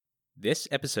this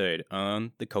episode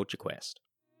on The Culture Quest.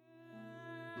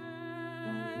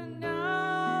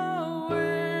 Now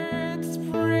it's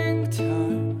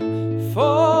springtime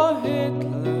for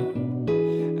Hitler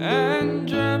and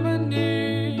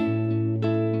Germany.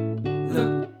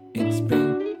 Look, it's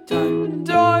springtime.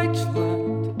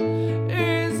 Deutschland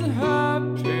is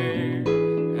happy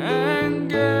and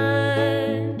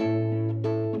gay.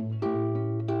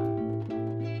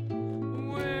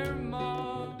 We're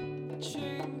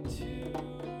marching to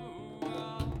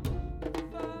our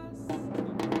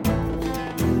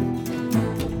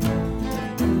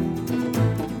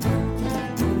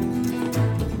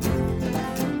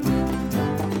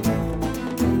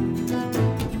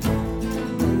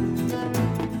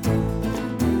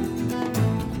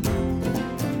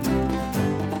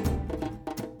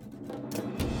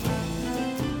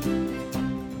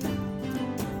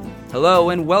Hello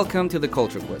and welcome to the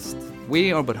Culture Quest.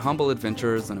 We are but humble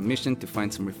adventurers on a mission to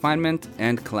find some refinement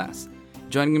and class.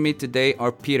 Joining me today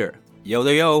are Peter.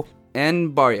 Yo.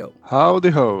 And Barrio. Howdy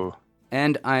ho.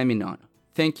 And I'm Inon.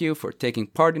 Thank you for taking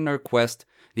part in our quest,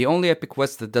 the only epic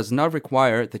quest that does not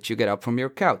require that you get up from your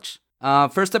couch.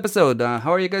 First episode,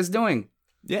 how are you guys doing?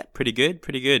 Yeah, pretty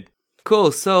good.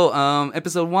 Cool, so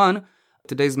episode 1,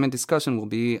 today's main discussion will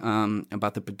be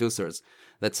about The Producers.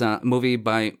 That's a movie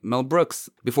by Mel Brooks.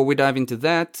 Before we dive into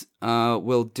that,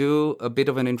 we'll do a bit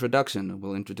of an introduction.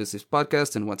 We'll introduce this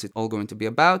podcast and what's it all going to be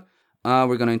about.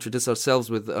 We're going to introduce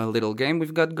ourselves with a little game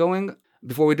we've got going.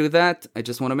 Before we do that, I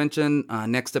just want to mention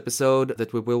next episode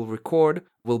that we will record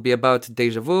will be about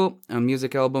Deja Vu, a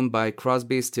music album by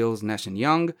Crosby, Stills, Nash &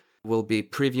 Young. We'll be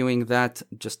previewing that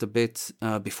just a bit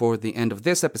before the end of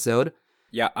this episode.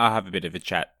 Yeah, I'll have a bit of a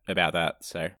chat about that,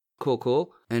 so...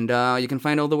 Cool. And you can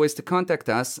find all the ways to contact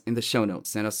us in the show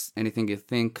notes. Send us anything you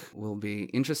think will be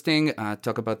interesting.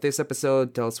 Talk about this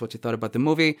episode. Tell us what you thought about the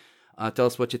movie. Tell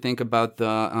us what you think about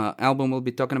the album we'll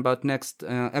be talking about next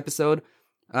episode.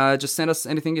 Just send us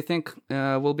anything you think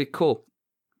will be cool.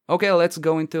 Okay, let's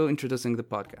go into introducing the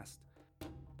podcast.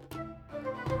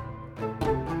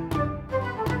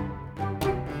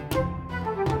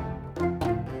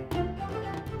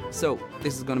 So,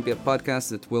 this is going to be a podcast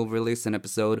that will release an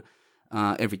episode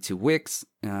every 2 weeks.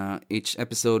 Each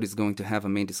episode is going to have a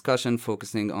main discussion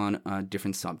focusing on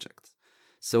different subjects.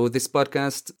 So this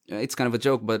podcast, it's kind of a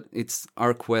joke, but it's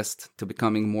our quest to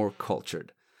becoming more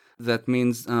cultured. That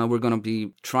means we're going to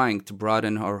be trying to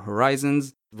broaden our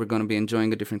horizons. We're going to be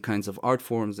enjoying different kinds of art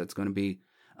forms. That's going to be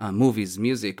movies,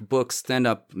 music, books,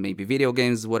 stand-up, maybe video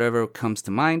games, whatever comes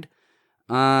to mind.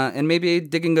 And maybe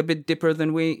digging a bit deeper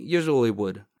than we usually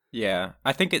would. Yeah,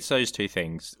 I think it's those two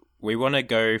things. We want to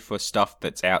go for stuff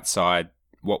that's outside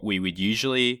what we would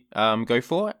usually go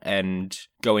for and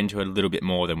go into a little bit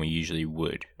more than we usually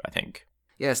would, I think.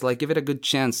 Yes, like give it a good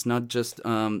chance, not just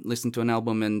listen to an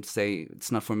album and say it's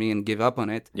not for me and give up on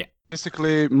it. Yeah.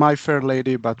 Basically, My Fair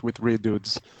Lady, but with 3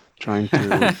 dudes trying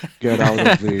to get out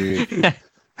of the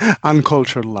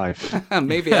uncultured life.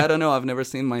 Maybe, I don't know. I've never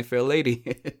seen My Fair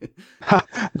Lady.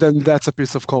 Then that's a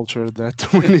piece of culture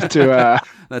that we need to...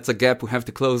 That's a gap we have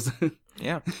to close.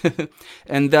 Yeah.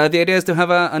 And the idea is to have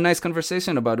a nice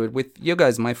conversation about it with you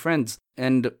guys, my friends.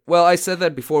 And, well, I said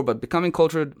that before, but becoming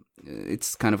cultured,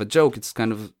 it's kind of a joke. It's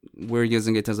kind of, we're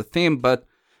using it as a theme, but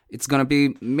it's going to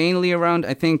be mainly around,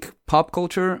 I think, pop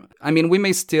culture. I mean, we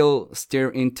may still steer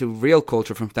into real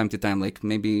culture from time to time, like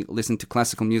maybe listen to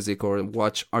classical music or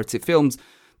watch artsy films,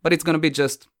 but it's going to be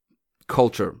just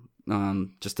culture,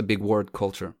 just a big word,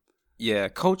 culture. Yeah,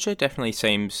 culture definitely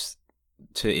seems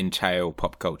to entail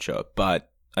pop culture, but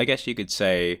I guess you could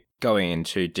say going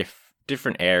into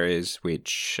different areas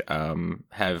which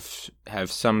have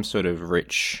some sort of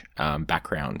rich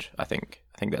background. I think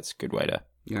that's a good way to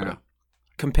put it.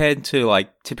 Compared to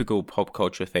like typical pop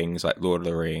culture things like Lord of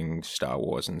the Rings, Star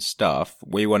Wars and stuff,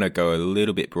 we want to go a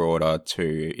little bit broader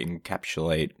to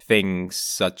encapsulate things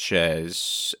such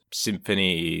as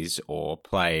symphonies or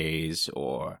plays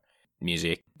or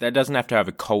music. That doesn't have to have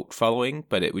a cult following,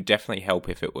 but it would definitely help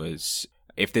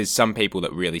if there's some people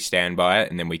that really stand by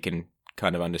it, and then we can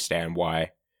kind of understand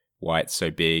why it's so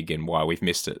big and why we've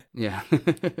missed it. Yeah.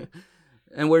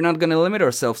 And we're not going to limit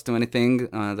ourselves to anything.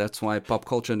 That's why pop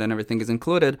culture and everything is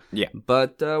included. Yeah.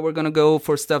 But we're going to go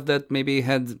for stuff that maybe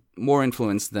had more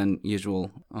influence than usual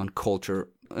on culture.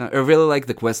 I really like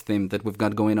the quest theme that we've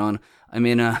got going on. I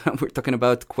mean, we're talking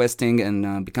about questing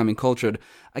and becoming cultured.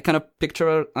 I kind of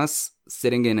picture us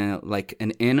sitting in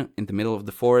an inn in the middle of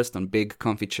the forest on big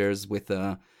comfy chairs with,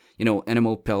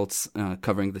 animal pelts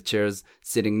covering the chairs,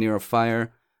 sitting near a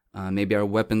fire. Maybe our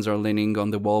weapons are leaning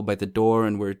on the wall by the door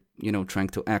and we're, trying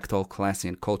to act all classy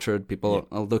and cultured. People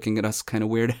are looking at us kind of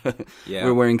weird. Yeah.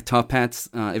 We're wearing top hats,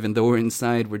 even though we're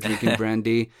inside. We're drinking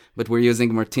brandy, but we're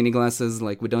using martini glasses.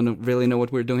 Like, we don't really know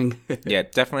what we're doing. Yeah,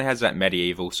 it definitely has that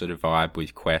medieval sort of vibe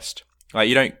with Quest.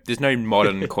 Like, there's no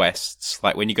modern quests.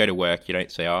 Like, when you go to work, you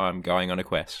don't say, "Oh, I'm going on a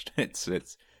quest." It's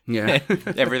Yeah.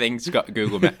 everything's got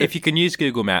Google Maps. If you can use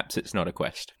Google Maps, it's not a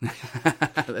quest.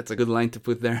 That's a good line to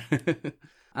put there.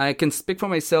 I can speak for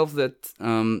myself that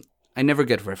I never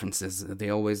get references. They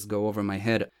always go over my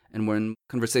head. And when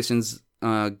conversations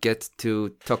get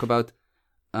to talk about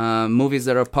movies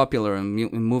that are popular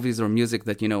and movies or music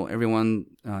that, everyone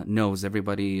knows,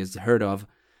 everybody has heard of,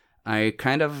 I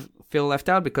kind of feel left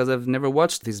out because I've never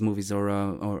watched these movies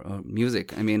or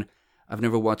music. I mean, I've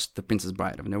never watched The Princess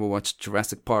Bride. I've never watched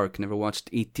Jurassic Park. Never watched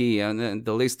E.T. And then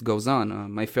the list goes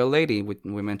on. My Fair Lady,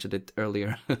 we mentioned it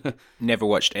earlier. Never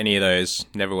watched any of those.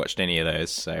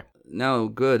 So No,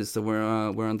 good. So we're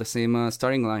on the same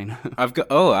starting line. I've got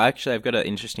an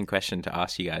interesting question to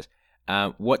ask you guys.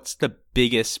 What's the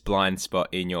biggest blind spot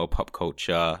in your pop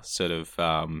culture sort of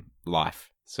life?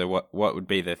 So what would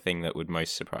be the thing that would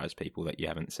most surprise people that you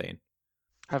haven't seen?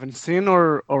 Haven't seen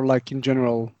or like in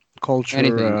general culture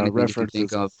anything you can references.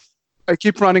 think of. I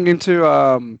keep running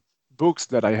into books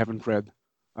that I haven't read,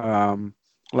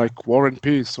 like War and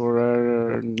Peace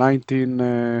or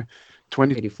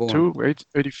 1922,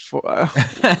 84.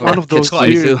 One of those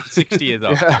years. 60 years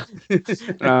old. Yeah.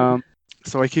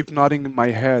 So I keep nodding in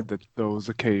my head at those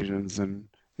occasions, and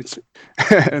it's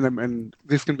and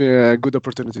this can be a good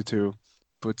opportunity to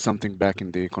put something back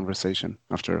in the conversation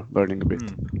after learning a bit.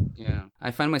 Yeah,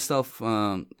 I find myself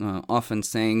often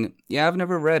saying, "Yeah, I've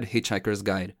never read Hitchhiker's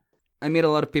Guide." I meet a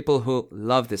lot of people who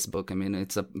love this book. I mean,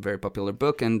 it's a very popular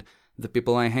book, and the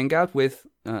people I hang out with,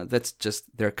 that's just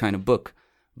their kind of book.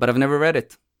 But I've never read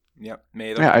it. Yep,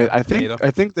 me either. Yeah, I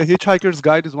think The Hitchhiker's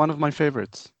Guide is one of my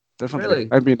favorites. Definitely. Really?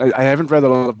 I mean, I haven't read a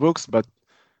lot of books, but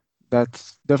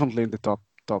that's definitely in the top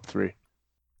 3.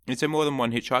 Is there more than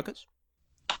one Hitchhikers?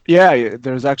 Yeah,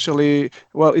 there's actually,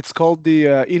 well, it's called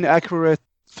the Inaccurate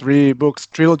 3 Books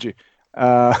Trilogy,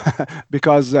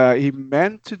 because he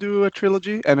meant to do a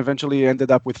trilogy and eventually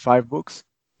ended up with 5 books.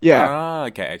 Yeah. Ah,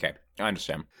 okay. I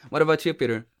understand. What about you,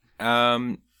 Peter? Let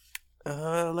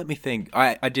me think.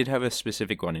 I did have a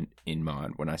specific one in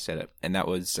mind when I said it, and that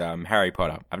was Harry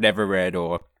Potter. I've never read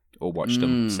or watched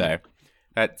them, so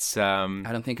that's I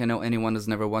don't think I know anyone who's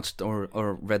never watched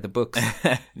or read the books.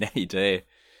 No, you do.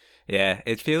 Yeah,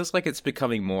 it feels like it's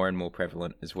becoming more and more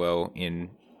prevalent as well in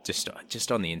just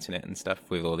on the internet and stuff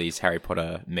with all these Harry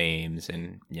Potter memes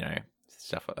and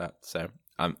stuff like that. So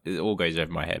it all goes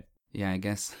over my head. Yeah, I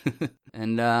guess.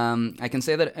 And I can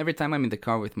say that every time I'm in the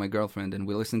car with my girlfriend and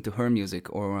we listen to her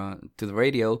music or to the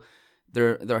radio,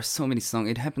 there are so many songs.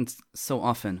 It happens so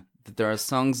often that there are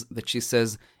songs that she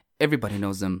says everybody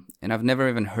knows them, and I've never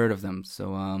even heard of them.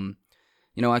 So,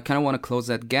 I kind of want to close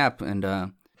that gap.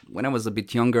 And when I was a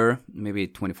bit younger, maybe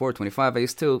 24, 25, I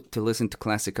used to listen to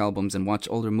classic albums and watch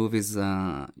older movies,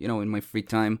 in my free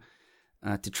time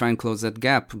to try and close that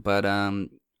gap. But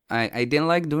I didn't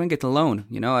like doing it alone.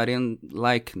 I didn't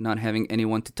like not having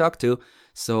anyone to talk to.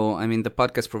 So, I mean, the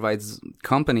podcast provides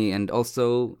company and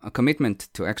also a commitment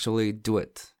to actually do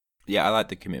it. Yeah, I like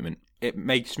the commitment. It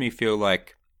makes me feel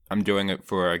like I'm doing it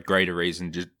for a greater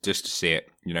reason, just to see it,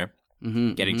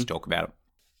 getting to talk about it.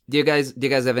 Do you guys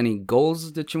have any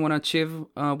goals that you want to achieve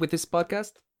with this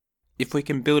podcast? If we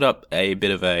can build up a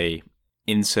bit of a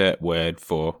insert word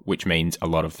for which means a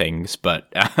lot of things, but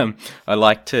I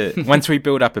like to once we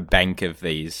build up a bank of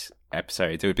these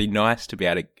episodes, it would be nice to be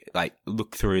able to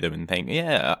look through them and think,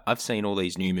 yeah, I've seen all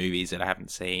these new movies that I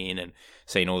haven't seen, and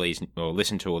seen all these or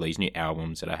listened to all these new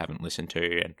albums that I haven't listened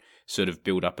to, and sort of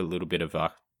build up a little bit of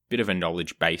a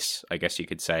knowledge base, I guess you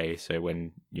could say. So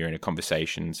when you're in a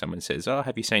conversation, someone says, "Oh,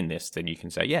 have you seen this?" Then you can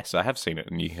say, "Yes, I have seen it,"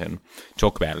 and you can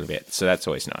talk about it a bit. So that's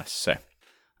always nice. So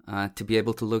to be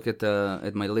able to look at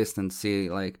my list and see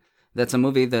that's a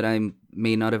movie that I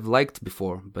may not have liked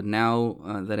before, but now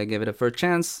that I gave it a fair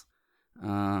chance,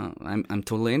 I'm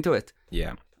totally into it.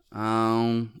 Yeah.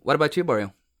 What about you,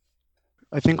 Borio?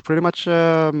 I think pretty much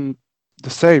the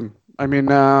same. I mean,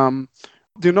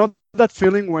 do you know that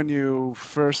feeling when you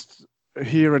first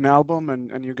hear an album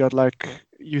and you got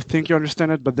you think you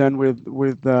understand it, but then with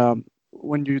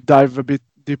when you dive a bit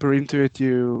deeper into it,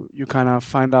 you kind of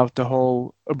find out a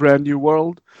brand new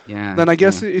world. Yeah. Then I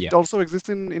guess it also exists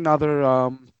in other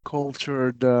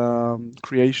cultured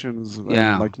creations,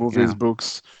 like movies,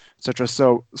 books, etc.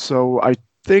 So I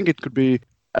think it could be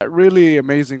a really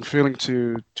amazing feeling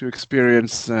to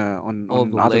experience on All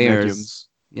the other layers.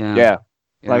 mediums. Yeah.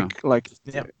 Like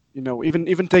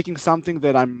even taking something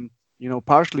that I'm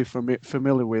partially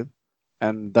familiar with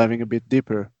and diving a bit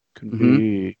deeper can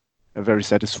be a very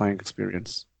satisfying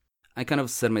experience. I kind of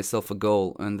set myself a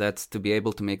goal, and that's to be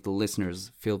able to make the listeners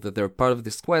feel that they're part of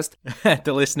this quest.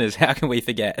 The listeners, how can we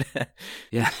forget?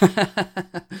 Yeah.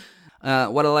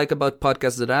 What I like about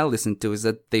podcasts that I listen to is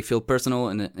that they feel personal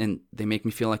and they make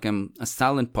me feel like I'm a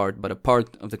silent part, but a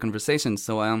part of the conversation.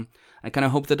 So I kind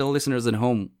of hope that the listeners at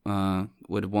home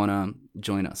would want to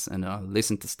join us and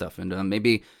listen to stuff. And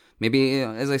maybe,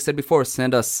 as I said before,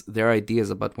 send us their ideas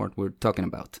about what we're talking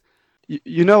about.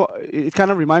 It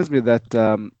kind of reminds me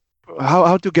that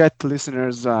how to get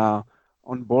listeners on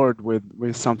board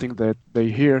with something that they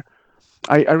hear.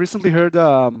 I recently heard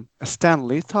a Stan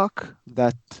Lee talk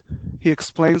that he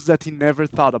explains that he never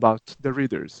thought about the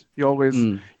readers. He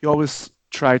always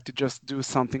tried to just do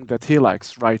something that he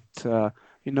likes, write a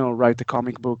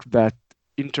comic book that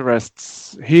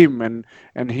interests him,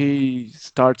 and he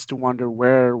starts to wonder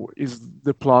where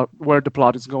the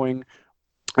plot is going.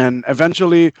 And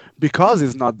eventually, because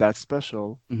he's not that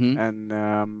special, and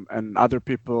other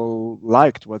people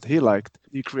liked what he liked,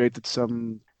 he created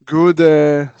some good,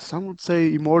 some would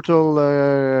say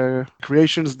immortal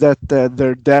creations that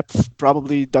their depth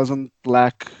probably doesn't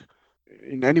lack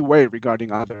in any way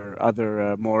regarding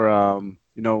other more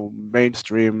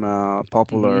mainstream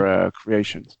popular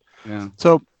creations. Yeah.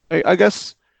 So I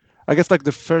guess like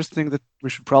the first thing that we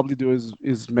should probably do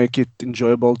is make it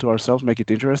enjoyable to ourselves, make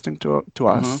it interesting to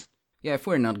us. Yeah, if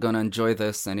we're not gonna enjoy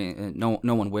this, no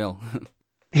one will.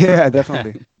 Yeah,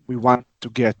 definitely. We want to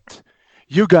get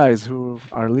you guys who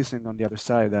are listening on the other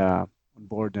side on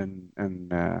board and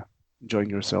enjoying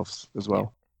yourselves as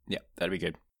well. Yeah, that'd be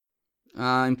good.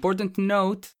 Important to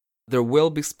note, there will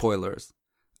be spoilers.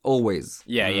 Always.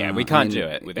 Yeah, we can't do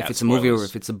it without if it's spoilers. a movie or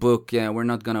if it's a book, we're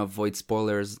not gonna avoid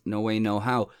spoilers. No way, no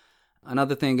how.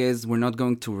 Another thing is we're not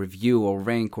going to review or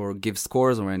rank or give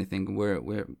scores or anything.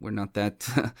 We're not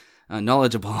that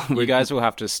knowledgeable. You guys will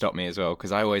have to stop me as well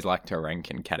because I always like to rank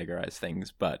and categorize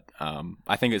things, but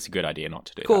I think it's a good idea not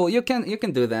to do Cool, that. you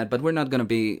can do that, but we're not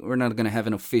gonna have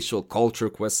an official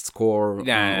Culture Quest score or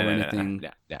anything.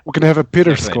 No. We can have a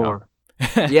Peter Definitely score.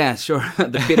 Yeah, sure.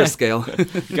 The Peter scale.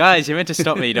 Guys, you meant to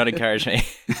stop me, not encourage me.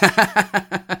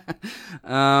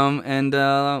 And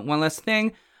one last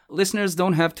thing. Listeners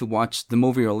don't have to watch the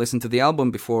movie or listen to the album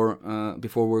before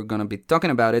we're gonna be talking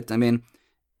about it. I mean,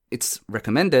 it's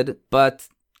recommended, but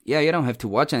yeah, you don't have to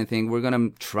watch anything. We're gonna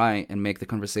try and make the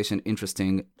conversation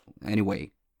interesting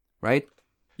anyway, right?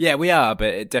 Yeah, we are,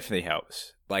 but it definitely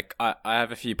helps. Like, I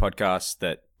have a few podcasts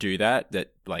that do that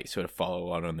like sort of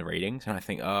follow on the readings, and I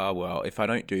think, oh, well, if I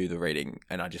don't do the reading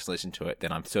and I just listen to it,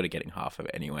 then I'm sort of getting half of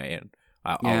it anyway, and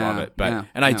I love it. But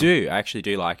I actually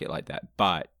do like it like that,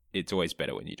 but it's always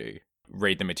better when you do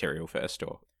read the material first.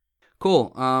 Or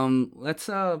Cool. Let's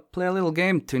play a little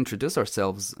game to introduce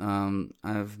ourselves.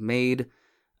 I've made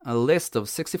a list of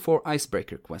 64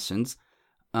 icebreaker questions.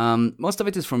 Most of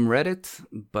it is from Reddit,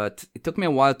 but it took me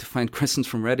a while to find questions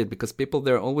from Reddit because people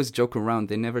there always joke around.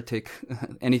 They never take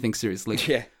anything seriously.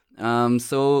 Yeah.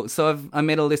 So I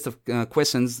made a list of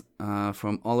questions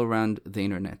from all around the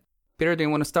internet. Peter, do you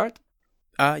want to start?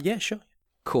 Yeah, sure.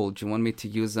 Cool. Do you want me to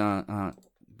use a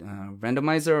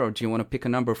randomizer, or do you want to pick a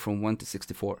number from 1 to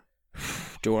 64?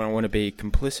 Do I want to be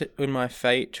complicit in my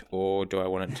fate, or do I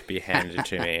want it to be handed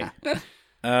to me?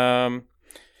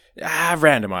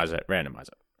 Randomize it.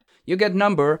 You get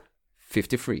number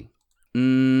 53.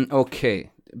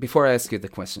 Okay. Before I ask you the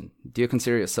question, do you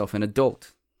consider yourself an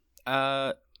adult?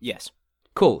 Yes.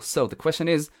 Cool. So the question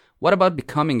is, what about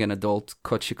becoming an adult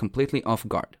caught you completely off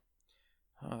guard?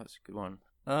 Oh, that's a good one.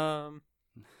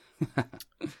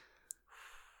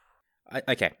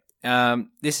 Okay.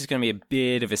 This is going to be a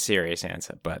bit of a serious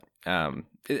answer, but I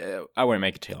won't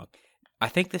make it too long. I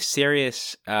think the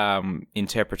serious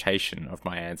interpretation of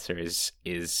my answer is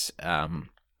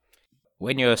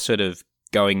when you're sort of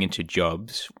going into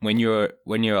jobs, when you're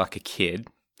like a kid,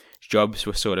 jobs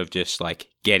were sort of just like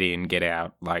get in, get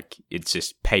out, like it's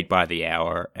just paid by the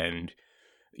hour, and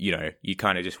you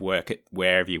kind of just work at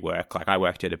wherever you work. Like I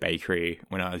worked at a bakery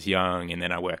when I was young, and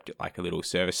then I worked at like a little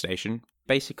service station.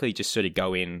 Basically just sort of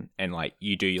go in and like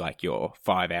you do like your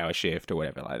 5-hour shift or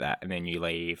whatever like that, and then you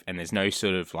leave, and there's no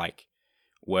sort of like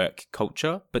work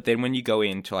culture. But then when you go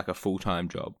into like a full-time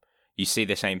job, you see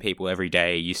the same people every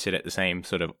day, you sit at the same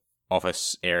sort of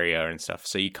office area and stuff,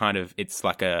 so you kind of, it's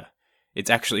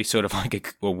actually sort of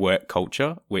like a work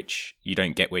culture, which you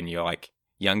don't get when you're like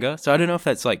younger. So I don't know if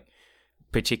that's like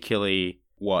particularly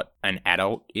what an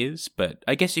adult is, but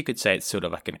I guess you could say it's sort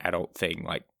of like an adult thing,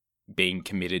 like being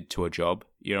committed to a job,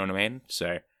 you know what I mean?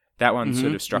 So That one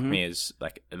sort of struck me as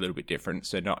like a little bit different.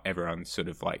 So not everyone's sort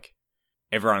of like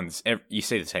you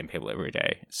see the same people every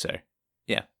day. So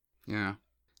yeah. Yeah.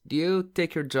 Do you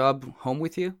take your job home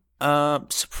with you?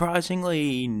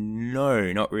 Surprisingly,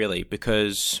 no, not really,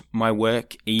 because my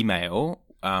work email,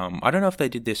 I don't know if they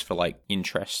did this for like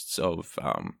interests of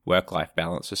work-life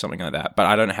balance or something like that, but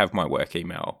I don't have my work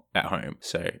email at home,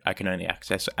 so I can only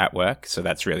access it at work, so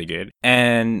that's really good.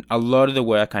 And a lot of the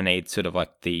work I need sort of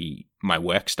like my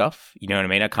work stuff, you know what I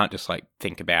mean? I can't just like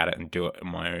think about it and do it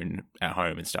on my own at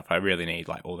home and stuff. I really need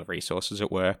like all the resources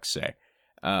at work, so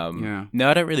no,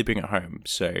 I don't really bring it home.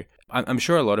 So I'm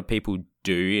sure a lot of people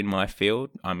do in my field.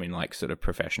 I'm in like sort of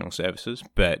professional services,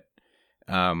 but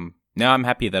no, I'm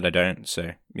happy that I don't.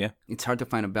 So yeah, it's hard to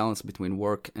find a balance between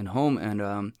work and home, and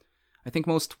I think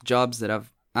most jobs that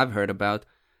I've heard about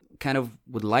kind of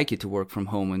would like you to work from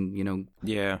home, and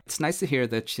yeah, it's nice to hear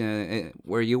that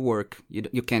where you work,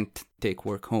 you can't take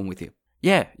work home with you.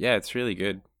 Yeah, it's really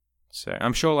good. So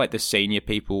I'm sure like the senior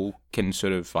people can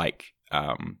sort of like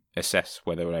assess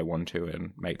whether they want to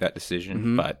and make that decision.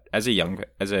 Mm-hmm. But as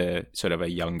a sort of a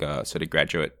younger sort of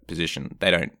graduate position,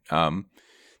 they don't.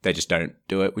 They just don't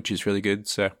do it, which is really good.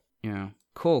 So yeah,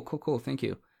 cool. Thank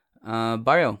you,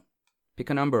 Barrio. Pick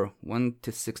a number, 1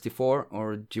 to 64,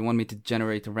 or do you want me to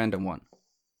generate a random one?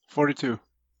 42.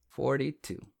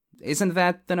 42. Isn't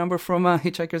that the number from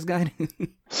Hitchhiker's Guide?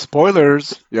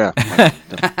 Spoilers. Yeah,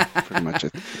 that's pretty much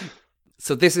it.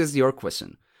 So this is your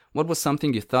question. What was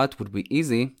something you thought would be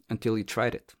easy until you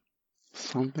tried it?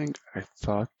 Something I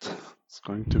thought was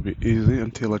going to be easy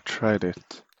until I tried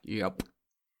it. Yep.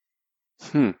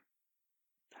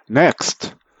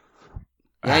 Next.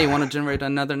 Yeah, you want to generate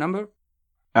another number?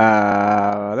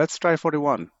 Let's try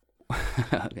 41.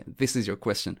 This is your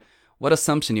question. What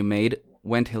assumption you made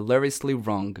went hilariously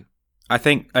wrong? I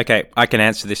think, okay, I can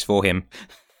answer this for him.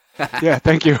 Yeah,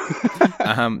 thank you.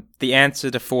 The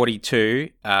answer to 42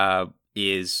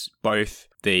 is both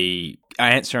the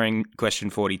answering question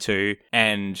 42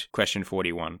 and question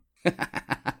 41.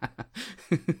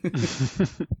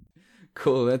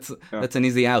 Cool, that's an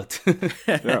easy out.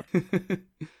 Yeah.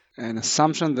 An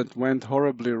assumption that went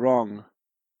horribly wrong.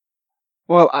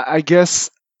 Well, I guess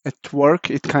at work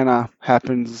it kind of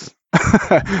happens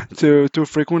too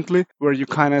frequently, where you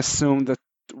kind of assume that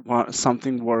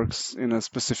something works in a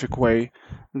specific way,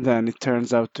 then it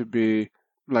turns out to be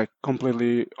like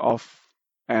completely off,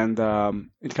 and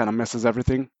it kind of messes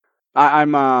everything.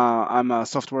 I'm a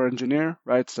software engineer,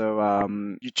 right? So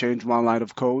you change one line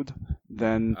of code,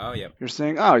 then you're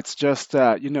saying, oh, it's just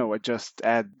I just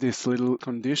add this little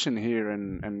condition here,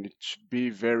 and it should be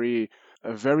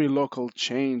a very local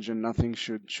change, and nothing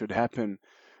should happen.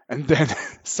 And then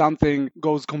something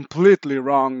goes completely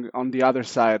wrong on the other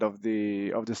side of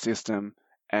the system,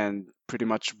 and pretty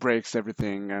much breaks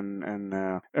everything,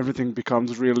 and everything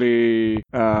becomes really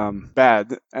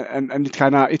bad, and it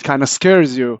kind of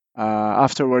scares you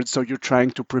afterwards. So you're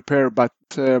trying to prepare, but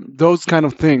those kind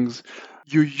of things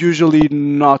you're usually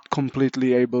not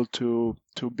completely able to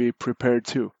be prepared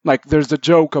to. Like there's a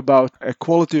joke about a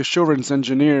quality assurance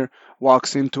engineer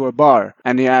walks into a bar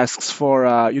and he asks for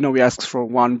he asks for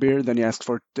 1 beer, then he asks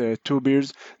for 2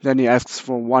 beers, then he asks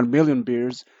for 1 million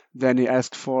beers, then he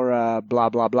asked for blah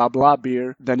blah blah blah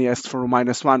beer, then he asked for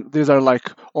 -1. These are like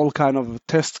all kind of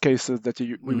test cases that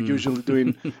we usually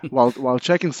do while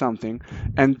checking something.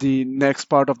 And the next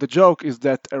part of the joke is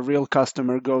that a real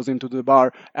customer goes into the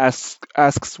bar,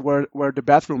 asks where the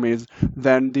bathroom is,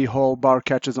 then the whole bar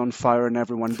catches on fire and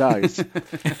everyone dies.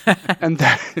 And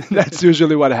that's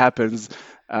usually what happens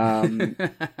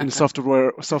in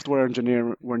software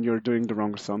engineer when you're doing the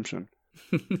wrong assumption.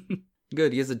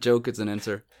 Good, use a joke as an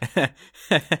answer.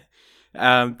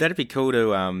 That'd be cool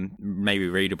to maybe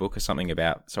read a book or something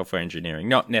about software engineering.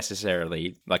 Not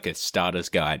necessarily like a starter's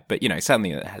guide, but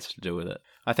something that has to do with it.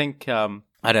 I think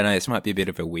I don't know. This might be a bit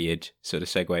of a weird sort of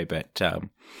segue, but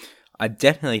I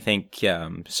definitely think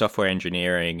software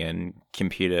engineering and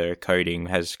computer coding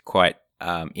has quite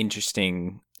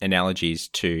interesting analogies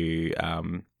to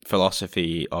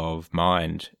philosophy of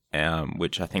mind,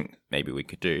 which I think maybe we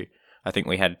could do. I think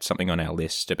we had something on our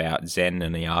list about Zen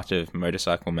and the art of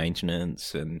motorcycle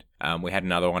maintenance, and we had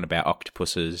another one about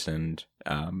octopuses and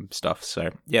stuff.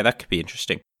 So, yeah, that could be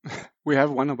interesting. We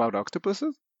have one about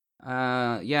octopuses?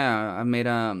 Yeah, I made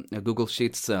a Google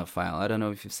Sheets file. I don't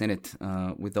know if you've seen it,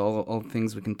 with all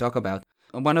things we can talk about.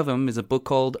 One of them is a book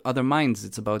called Other Minds.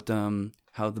 It's about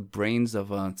how the brains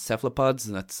of cephalopods,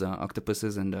 that's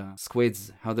octopuses and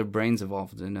squids, how their brains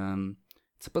evolved. And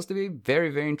it's supposed to be very,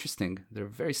 very interesting. They're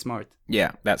very smart.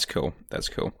 Yeah, that's cool.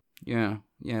 Yeah,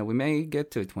 we may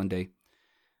get to it one day.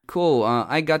 cool.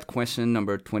 I got question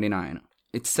number 29.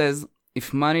 It says,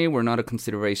 if money were not a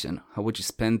consideration, how would you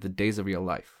spend the days of your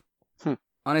life?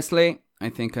 Honestly, I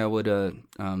think I would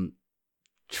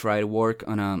try to work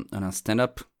on a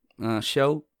stand-up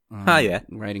show. Yeah.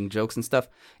 Writing jokes and stuff.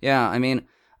 Yeah, I mean,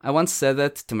 I once said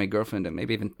that to my girlfriend, and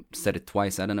maybe even said it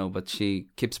twice, I don't know, but she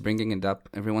keeps bringing it up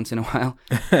every once in a while.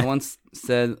 I once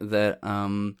said that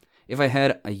if I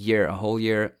had a whole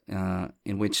year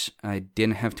in which I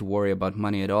didn't have to worry about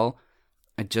money at all,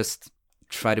 I'd just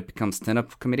try to become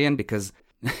stand-up comedian, because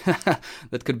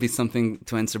that could be something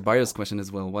to answer Bario's question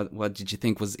as well. What did you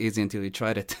think was easy until you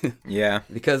tried it? Yeah.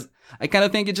 Because I kind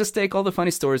of think you just take all the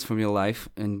funny stories from your life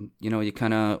and, you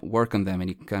kind of work on them and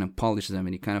you kind of polish them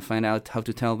and you kind of find out how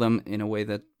to tell them in a way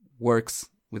that works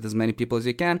with as many people as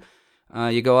you can.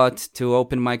 You go out to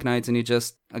open mic nights and you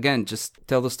just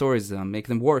tell the stories, make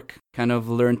them work, kind of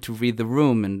learn to read the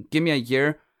room, and give me a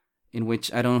year in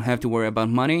which I don't have to worry about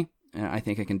money, and I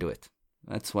think I can do it.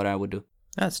 That's what I would do.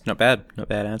 That's not bad. Not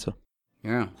bad answer.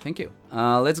 Yeah, thank you.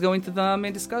 Let's go into the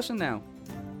main discussion now.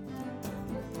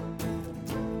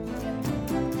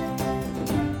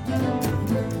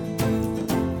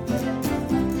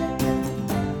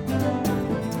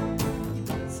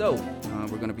 So,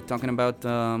 we're going to be talking about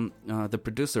The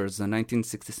Producers, a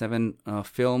 1967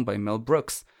 film by Mel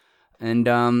Brooks. And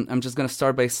I'm just going to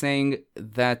start by saying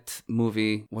that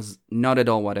movie was not at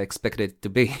all what I expected it to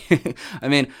be. I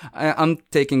mean, I'm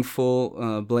taking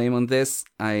full blame on this.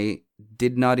 I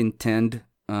did not intend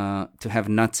to have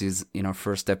Nazis in our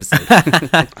first episode.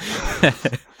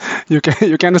 You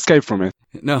can't escape from it.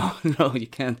 No, you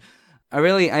can't.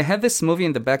 I had this movie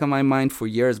in the back of my mind for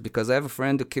years because I have a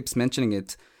friend who keeps mentioning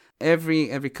it.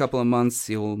 Every couple of months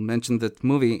he will mention that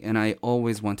movie, and I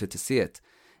always wanted to see it.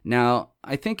 Now,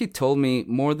 I think he told me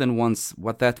more than once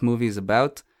what that movie is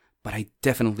about, but I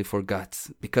definitely forgot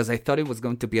because I thought it was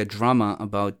going to be a drama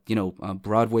about,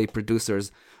 Broadway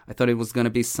producers. I thought it was going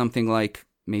to be something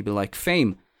maybe like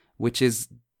Fame, which is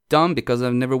dumb because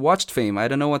I've never watched Fame. I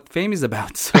don't know what Fame is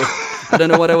about, so I don't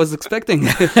know what I was expecting.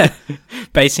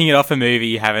 Basing it off a movie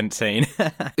you haven't seen.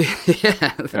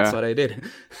 Yeah, that's what I did.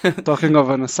 Talking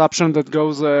of an assumption that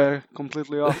goes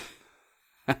completely off.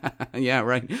 Yeah,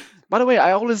 right. By the way,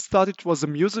 I always thought it was a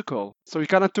musical, so it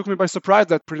kind of took me by surprise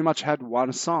that pretty much had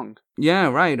one song. Yeah,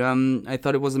 right. I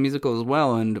thought it was a musical as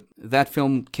well, and that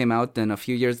film came out, and a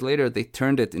few years later they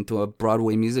turned it into a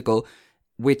Broadway musical,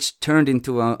 which turned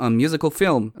into a musical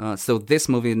film. So this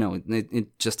movie, no,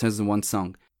 it just has one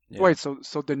song. Yeah. Wait,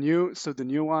 so the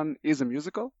new one is a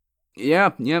musical?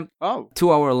 Yeah. Oh,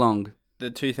 2 hour long. The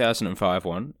 2005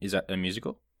 one, is that a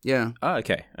musical? Yeah. Oh,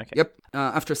 okay. Yep.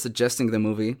 After suggesting the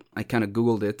movie, I kind of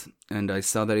Googled it, and I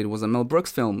saw that it was a Mel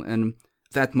Brooks film. And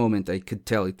that moment, I could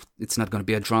tell it's not going to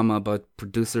be a drama about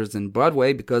producers and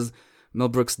Broadway because Mel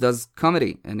Brooks does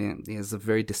comedy, and he has a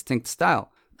very distinct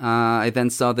style. I then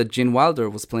saw that Gene Wilder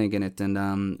was playing in it, and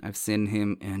I've seen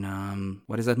him in,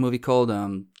 what is that movie called?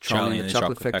 Charlie and the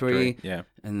Chocolate Factory. Yeah.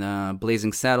 And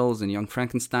Blazing Saddles and Young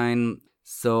Frankenstein.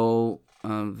 So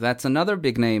that's another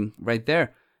big name right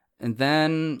there. And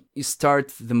then you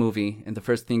start the movie, and the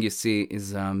first thing you see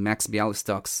is Max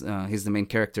Bialystok's. He's the main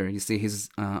character. You see his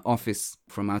office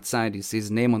from outside. You see his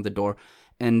name on the door.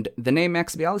 And the name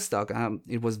Max Bialystok,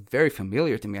 it was very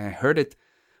familiar to me. I heard it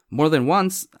more than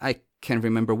once. I can't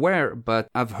remember where, but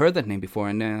I've heard that name before,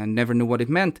 and I never knew what it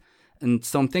meant. And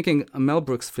so I'm thinking a Mel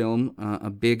Brooks film,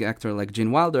 a big actor like Gene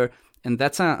Wilder, and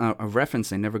that's a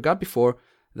reference I never got before.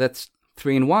 That's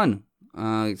 3 in 1.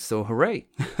 So hooray.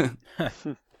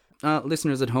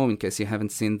 Listeners at home, in case you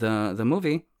haven't seen the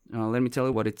movie, let me tell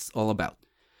you what it's all about.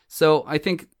 So I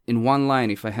think in one line,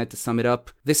 if I had to sum it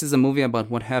up, this is a movie about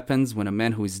what happens when a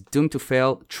man who is doomed to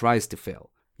fail tries to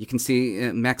fail. You can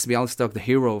see Max Bialystok, the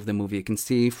hero of the movie. You can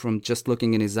see from just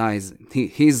looking in his eyes,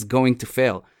 he's going to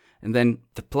fail. And then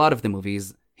the plot of the movie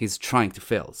is he's trying to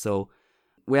fail. So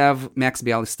we have Max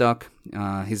Bialystok.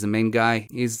 He's the main guy.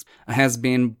 He's a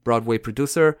has-been Broadway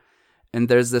producer. And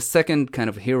there's the second kind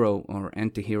of hero or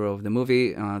anti-hero of the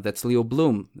movie. That's Leo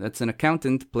Bloom. That's an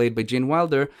accountant played by Gene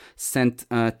Wilder, sent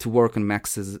to work on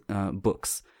Max's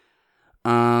books.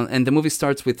 And the movie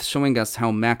starts with showing us how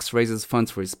Max raises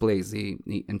funds for his plays. He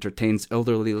entertains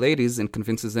elderly ladies and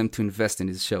convinces them to invest in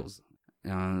his shows,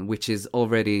 which is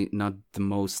already not the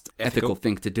most ethical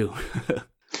thing to do.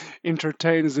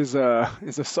 Entertains is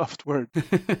a soft word.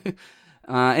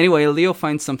 Anyway, Leo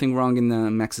finds something wrong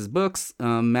in Max's books.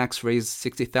 Max raised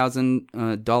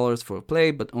 $60,000 for a play,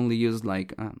 but only used I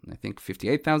think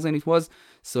 $58,000 it was.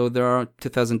 So there are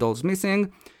 $2,000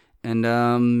 missing. And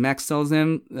Max tells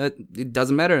him that it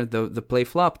doesn't matter. The play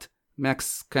flopped.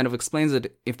 Max kind of explains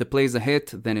that if the play is a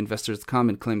hit, then investors come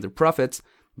and claim their profits.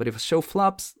 But if a show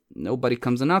flops, nobody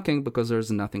comes a knocking because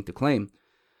there's nothing to claim.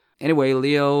 Anyway,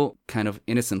 Leo, kind of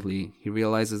innocently, he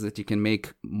realizes that you can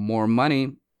make more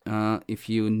money if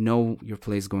you know your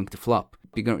play is going to flop.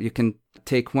 You can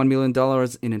take $1 million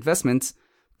in investments,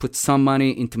 put some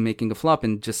money into making a flop,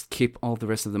 and just keep all the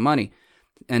rest of the money.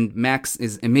 And Max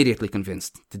is immediately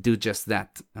convinced to do just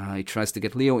that. He tries to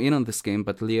get Leo in on this game,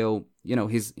 but Leo,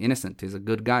 he's innocent. He's a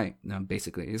good guy,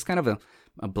 basically. He's kind of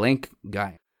a blank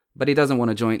guy. But he doesn't want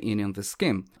to join in on this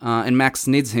game. And Max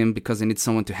needs him because he needs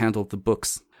someone to handle the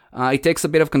books. It takes a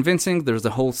bit of convincing. There's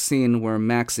a whole scene where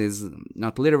Max is,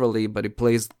 not literally, but he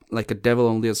plays like a devil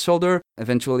on Leo's shoulder,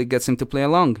 eventually gets him to play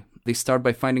along. They start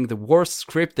by finding the worst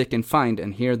script they can find,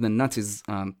 and here the Nazis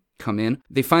come in.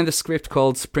 They find the script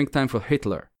called Springtime for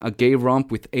Hitler, a gay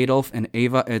romp with Adolf and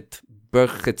Eva at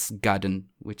Berchtesgaden,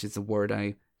 which is a word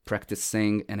I practiced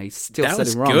saying, and I still said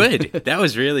it wrong. That was good. That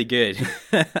was really good.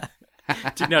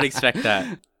 Did not expect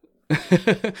that.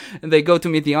 And they go to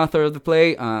meet the author of the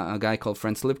play, a guy called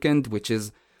Franz Lipkind, which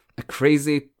is a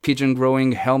crazy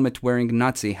pigeon-growing, helmet-wearing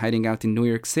Nazi hiding out in New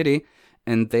York City,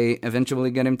 and they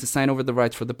eventually get him to sign over the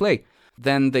rights for the play.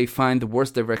 Then they find the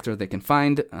worst director they can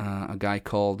find, a guy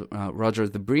called Roger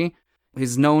Debris.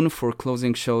 He's known for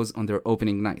closing shows on their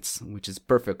opening nights, which is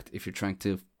perfect if you're trying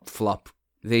to flop.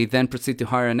 They then proceed to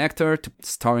hire an actor to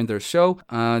star in their show.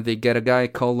 They get a guy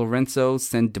called Lorenzo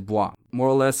Saint-Dubois, more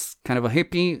or less kind of a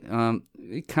hippie.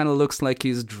 It kind of looks like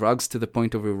he's drugs to the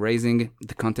point of erasing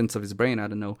the contents of his brain. I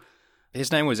don't know.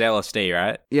 His name was LSD,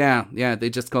 right? Yeah, they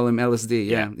just call him LSD.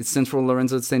 Yeah. It stands for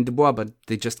Lorenzo Saint-Dubois, but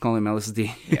they just call him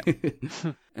LSD.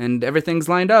 Yeah. And everything's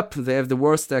lined up. They have the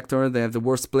worst actor, they have the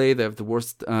worst play, they have the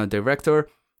worst director.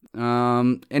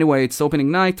 Anyway, it's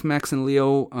opening night. Max and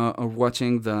Leo are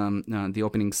watching the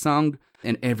opening song,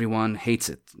 and everyone hates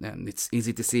it. And it's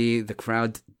easy to see the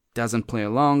crowd doesn't play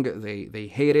along. They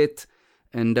hate it,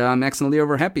 and Max and Leo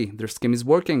are happy. Their scheme is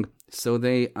working, so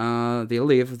they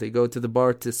leave. They go to the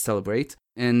bar to celebrate,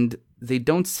 and they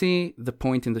don't see the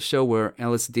point in the show where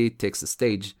LSD takes the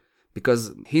stage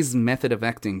because his method of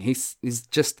acting, he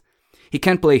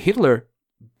can't play Hitler,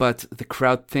 but the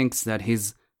crowd thinks that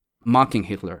he's mocking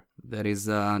Hitler, that is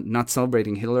not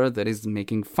celebrating Hitler, that is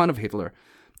making fun of Hitler.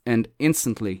 And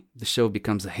instantly, the show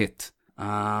becomes a hit.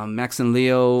 Max and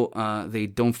Leo, they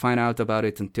don't find out about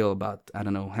it until about,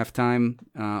 halftime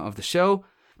of the show.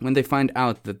 When they find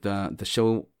out that the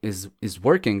show is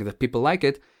working, that people like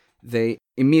it, they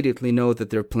immediately know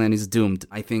that their plan is doomed.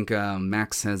 I think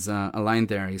Max has a line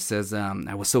there. He says,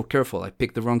 I was so careful. I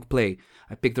picked the wrong play.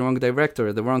 I picked the wrong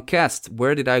director, the wrong cast.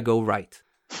 Where did I go right?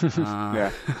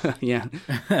 Yeah.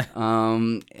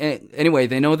 Anyway,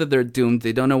 they know that they're doomed.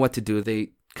 They don't know what to do.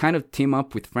 They kind of team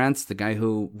up with Franz, the guy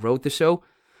who wrote the show,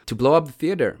 to blow up the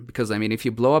theater. Because, if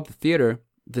you blow up the theater,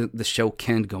 the show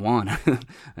can't go on.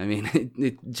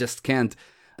 It just can't.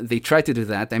 They try to do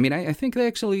that. I think they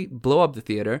actually blow up the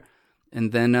theater.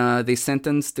 And then they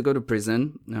sentence to go to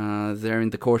prison. They're in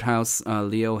the courthouse.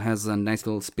 Leo has a nice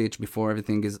little speech before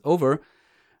everything is over.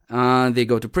 They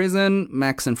go to prison.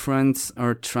 Max and Franz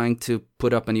are trying to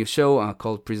put up a new show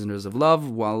called Prisoners of Love,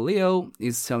 while Leo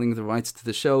is selling the rights to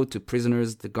the show to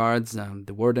prisoners, the guards,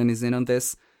 the warden is in on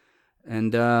this.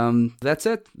 And that's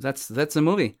it. That's the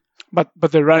movie. But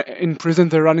in prison,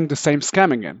 they're running the same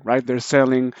scam again, right? They're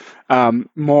selling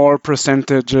more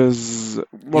percentage of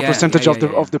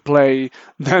the play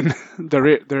than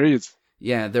there is.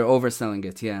 Yeah, they're overselling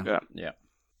it. Yeah.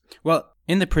 Well,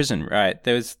 in the prison, right?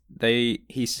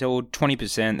 He sold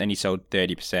 20%, then he sold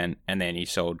 30%, and then he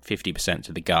sold 50%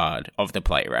 to the guard of the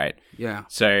play, right? Yeah.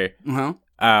 So,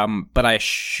 but I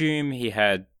assume he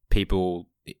had people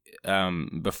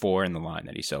before in the line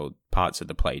that he sold parts of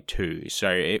the play to.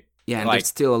 So and there's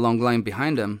still a long line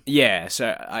behind him. Yeah.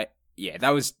 So that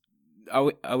was.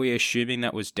 Are we assuming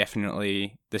that was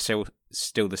definitely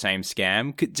still the same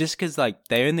scam? Just because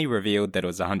they only revealed that it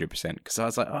was 100%. Because I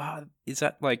was like, oh, is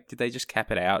that did they just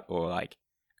cap it out or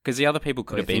because the other people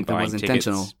could have been buying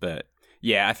tickets? But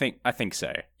yeah, I think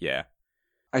so. Yeah,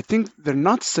 I think they're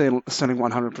not selling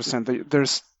 100%.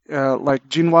 There's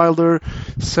Gene Wilder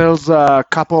sells a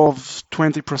couple of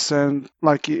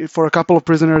 20%. For a couple of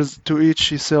prisoners to each,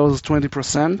 he sells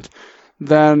 20%.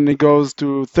 Then it goes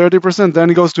to 30%, then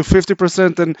it goes to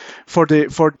 50%, and for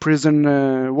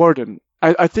prison warden.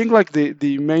 I think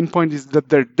the main point is that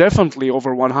they're definitely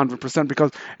over 100% because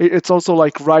it's also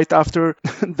right after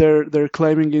they're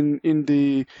claiming in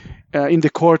the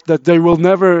court that they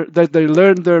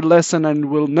learned their lesson and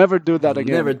will never do that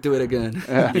again. Never do it again.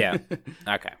 Yeah.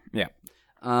 Okay. Yeah.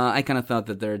 I kind of thought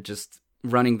that they're just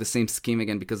running the same scheme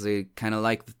again because they kind of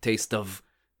like the taste of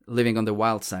living on the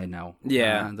wild side now.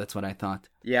 Yeah. That's what I thought.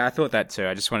 Yeah, I thought that too.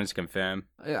 I just wanted to confirm.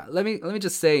 Yeah, let me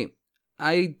just say,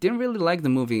 I didn't really like the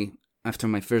movie after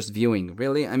my first viewing,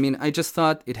 really. I mean, I just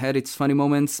thought it had its funny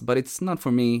moments, but it's not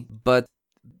for me. But,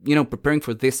 preparing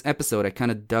for this episode, I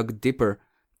kind of dug deeper,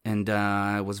 and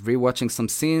I was rewatching some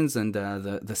scenes, and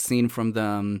the scene from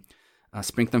the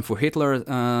Springtime for Hitler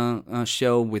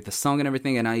show with the song and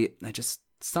everything, and I just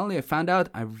suddenly I found out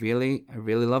I really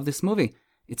love this movie.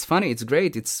 It's funny, it's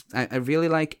great, I really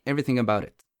like everything about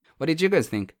it. What did you guys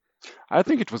think? I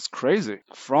think it was crazy.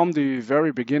 From the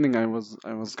very beginning, I was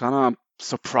kind of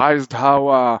surprised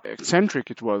how eccentric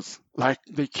it was. Like,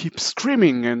 they keep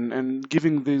screaming and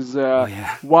giving these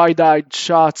wide-eyed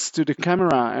shots to the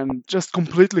camera, and just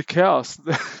completely chaos.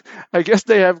 I guess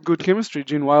they have good chemistry,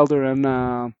 Gene Wilder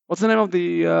and what's the name of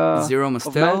the Zero of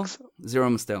Mostel. Max? Zero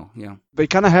Mostel, yeah. They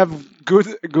kind of have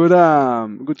good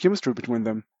chemistry between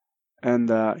them. And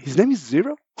his name is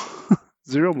Zero.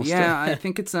 Zero Mostel. Yeah, I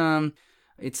think it's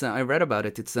I read about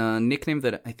it. It's a nickname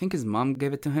that I think his mom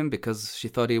gave it to him because she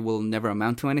thought he will never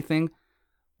amount to anything.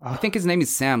 I think his name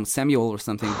is Samuel or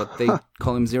something, but they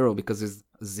call him Zero because he's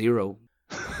zero.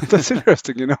 That's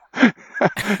interesting,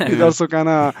 It also kind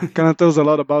of tells a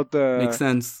lot about the. Makes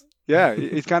sense. Yeah,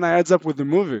 it kind of adds up with the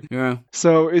movie. Yeah.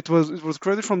 So it was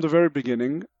crazy from the very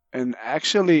beginning, and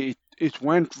actually it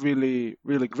went really,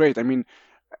 really great. I mean,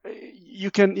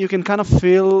 you can kind of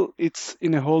feel it's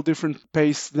in a whole different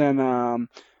pace than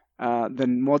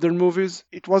modern movies.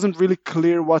 It wasn't really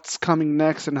clear what's coming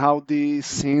next and how the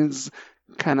scenes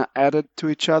kind of added to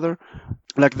each other.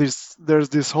 Like there's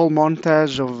this whole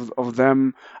montage of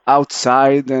them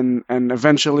outside, and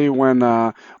eventually when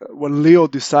Leo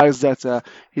decides that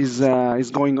he's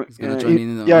going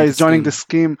he's joining the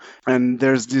scheme, and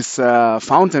there's this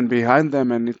fountain behind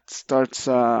them, and it starts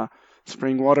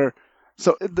spraying water.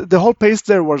 So the whole pace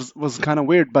there was kind of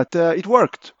weird, but it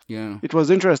worked. Yeah, it was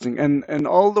interesting, and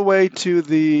all the way to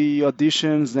the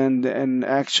auditions and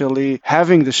actually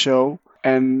having the show,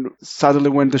 and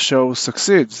suddenly when the show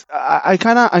succeeds, I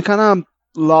kind of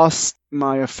lost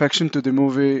my affection to the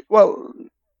movie. Well,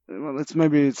 it's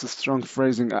a strong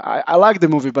phrasing. I like the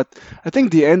movie, but I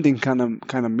think the ending kind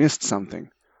of missed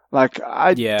something. Like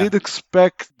I did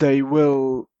expect they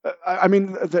will. I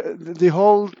mean the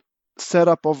whole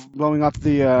setup of blowing up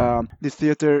the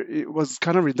theater, it was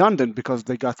kind of redundant because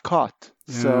they got caught.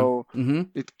 Yeah. So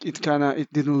it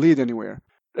didn't lead anywhere,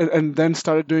 and then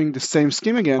started doing the same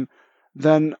scheme again.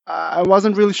 Then I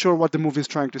wasn't really sure what the movie is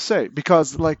trying to say,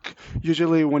 because like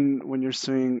usually when you're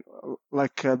seeing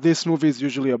this movie is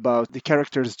usually about the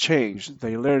characters change,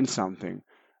 they learn something.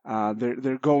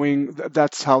 They're going.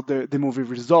 That's how the movie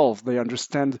resolves. They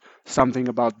understand something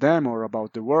about them or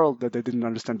about the world that they didn't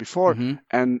understand before,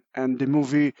 and the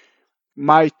movie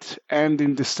might end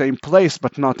in the same place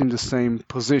but not in the same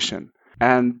position.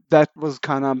 And that was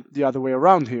kind of the other way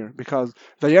around here, because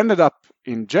they ended up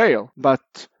in jail,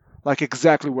 but like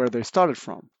exactly where they started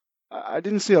from. I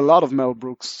didn't see a lot of Mel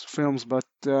Brooks films, but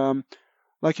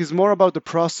it's more about the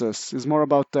process. It's more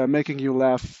about making you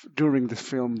laugh during the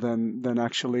film than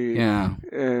actually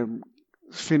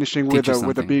finishing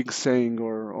with a big saying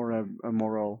or a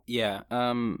moral. Yeah,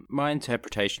 my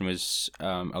interpretation was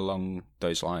along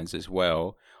those lines as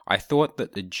well. I thought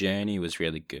that the journey was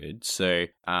really good. So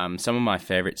some of my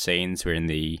favorite scenes were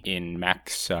in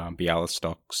Max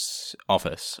Bialystok's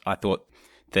office. I thought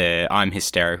the I'm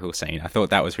hysterical scene, I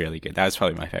thought that was really good. That was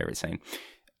probably my favorite scene.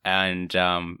 And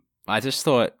I just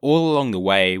thought all along the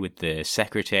way with the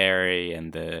secretary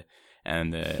and the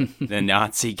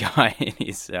Nazi guy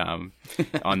is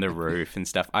on the roof and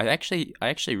stuff. I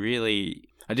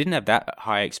didn't have that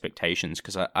high expectations,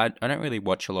 because I don't really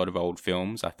watch a lot of old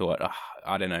films. I thought,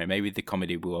 I don't know, maybe the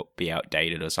comedy will be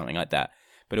outdated or something like that.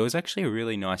 But it was actually a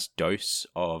really nice dose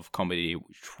of comedy,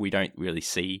 which we don't really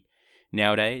see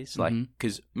nowadays,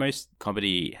 because most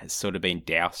comedy has sort of been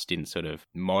doused in sort of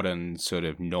modern sort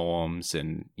of norms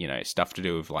and, stuff to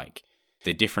do with like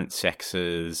the different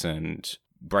sexes and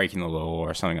breaking the law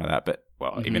or something like that. But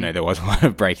even though there was a lot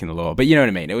of breaking the law, but you know what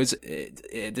I mean?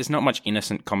 There's not much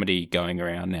innocent comedy going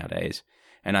around nowadays.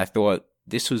 And I thought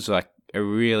this was like a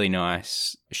really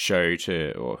nice show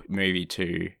or movie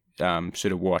to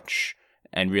sort of watch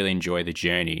and really enjoy the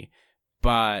journey.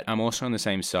 But I'm also on the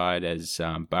same side as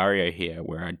Barrio here,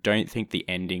 where I don't think the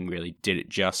ending really did it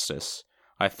justice.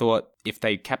 I thought if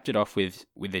they capped it off with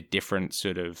a different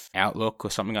sort of outlook or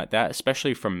something like that,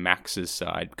 especially from Max's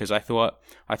side, because I thought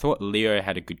Leo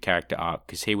had a good character arc,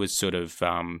 because he was sort of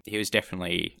he was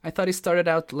definitely. I thought he started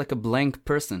out like a blank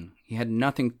person. He had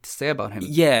nothing to say about him.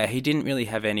 Yeah, he didn't really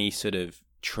have any sort of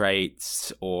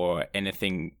traits or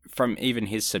anything from even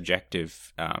his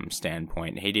subjective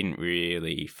standpoint. He didn't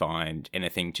really find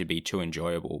anything to be too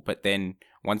enjoyable. But then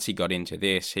once he got into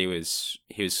this, he was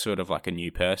sort of like a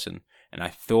new person. And I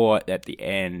thought at the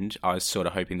end, I was sort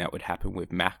of hoping that would happen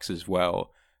with Max as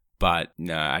well. But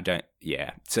no, I don't.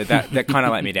 Yeah, so that kind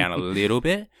of let me down a little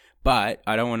bit. But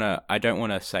I don't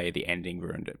want to say the ending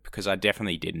ruined it, because I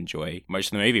definitely did enjoy most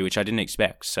of the movie, which I didn't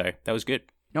expect. So that was good.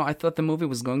 No, I thought the movie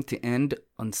was going to end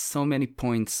on so many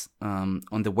points on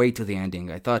the way to the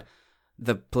ending. I thought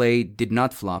the play did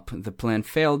not flop. The plan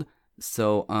failed.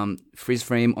 So freeze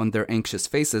frame on their anxious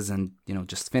faces and,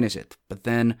 just finish it. But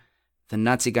then the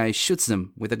Nazi guy shoots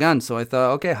them with a gun. So I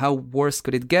thought, okay, how worse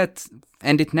could it get?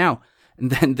 End it now. And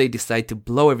then they decide to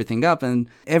blow everything up. And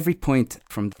every point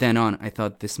from then on, I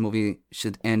thought this movie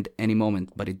should end any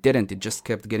moment. But it didn't. It just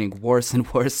kept getting worse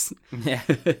and worse. Yeah.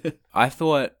 I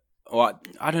thought, well,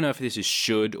 I don't know if this is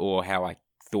should or how I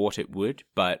thought it would,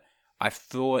 but I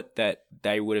thought that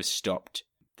they would have stopped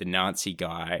the Nazi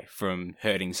guy from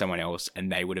hurting someone else,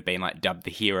 and they would have been like dubbed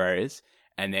the heroes,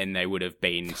 and then they would have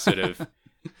been sort of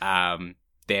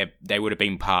they would have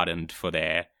been pardoned for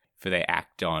their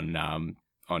act on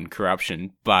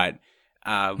corruption. But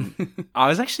I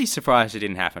was actually surprised it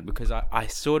didn't happen, because I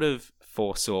sort of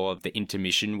foresaw the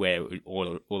intermission where it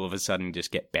would all of a sudden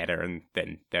just get better and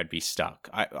then they'd be stuck.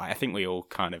 I think we all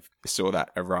kind of saw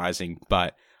that arising,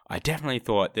 but I definitely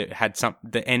thought that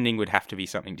the ending would have to be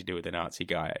something to do with the Nazi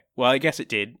guy. Well, I guess it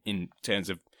did, in terms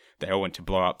of they all went to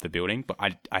blow up the building, but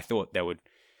I thought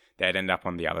they'd end up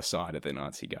on the other side of the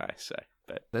Nazi guy. So,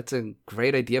 but that's a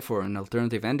great idea for an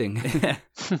alternative ending.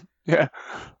 Yeah.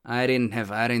 I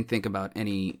didn't think about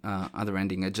any other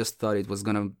ending. I just thought it was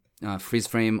gonna freeze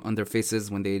frame on their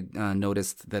faces when they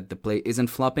noticed that the play isn't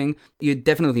flopping. You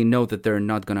definitely know that they're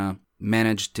not gonna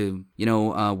manage to,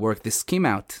 work this scheme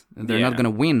out. They're not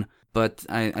gonna win. But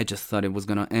I just thought it was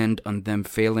gonna end on them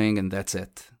failing, and that's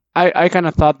it. I kind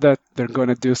of thought that they're going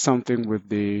to do something with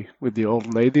the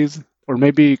old ladies, or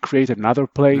maybe create another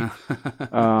play,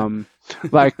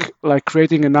 like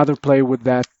creating another play with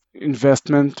that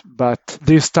investment, but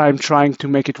this time trying to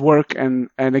make it work, and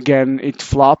again it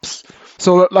flops.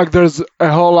 So like there's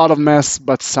a whole lot of mess,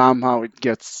 but somehow it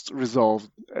gets resolved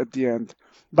at the end.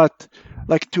 But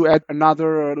like to add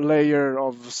another layer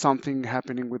of something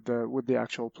happening with the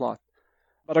actual plot.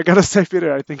 But I gotta say,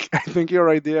 Peter, I think your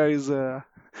idea is a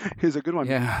good one.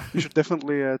 Yeah. You should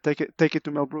definitely take it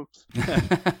to Mel Brooks.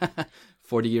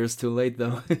 40 years too late,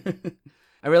 though.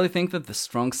 I really think that the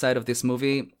strong side of this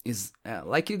movie is,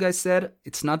 like you guys said,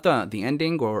 it's not the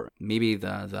ending or maybe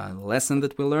the lesson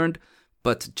that we learned,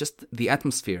 but just the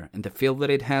atmosphere and the feel that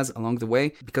it has along the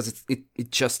way, because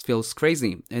it just feels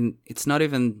crazy. And it's not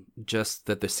even just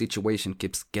that the situation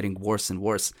keeps getting worse and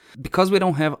worse. Because we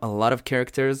don't have a lot of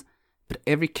characters, but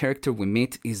every character we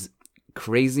meet is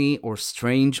crazy or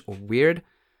strange or weird,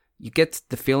 you get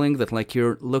the feeling that like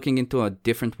you're looking into a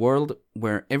different world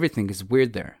where everything is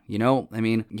weird there, I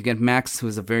mean, you get Max, who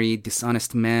is a very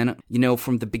dishonest man,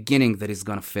 from the beginning that he's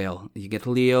gonna fail. You get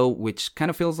Leo, which kind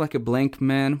of feels like a blank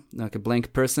man, like a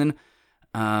blank person,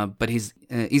 but he's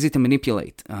easy to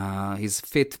manipulate. He's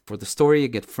fit for the story. You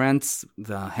get Franz,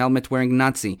 the helmet-wearing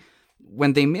Nazi.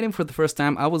 When they meet him for the first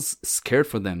time, I was scared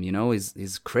for them,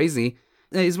 he's crazy.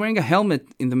 He's wearing a helmet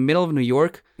in the middle of New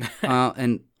York,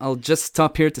 and I'll just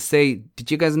stop here to say, did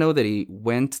you guys know that he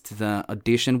went to the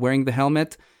audition wearing the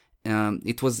helmet?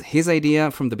 It was his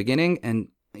idea from the beginning, and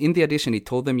in the audition, he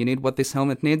told them, you need what this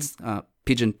helmet needs?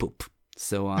 Pigeon poop.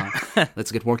 So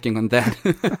let's get working on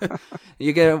that.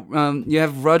 You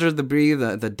have Roger Debris,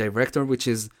 the director, which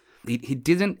is, he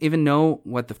didn't even know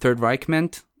what the Third Reich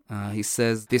meant. He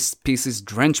says this piece is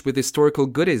drenched with historical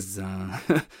goodies,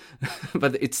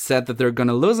 but it's said that they're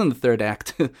gonna lose in the third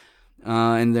act.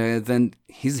 And then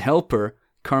his helper,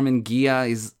 Carmen Gia,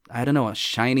 is, I don't know, a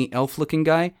shiny elf-looking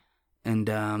guy. And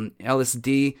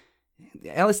LSD,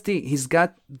 he's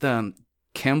got the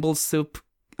Campbell soup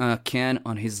can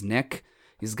on his neck.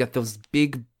 He's got those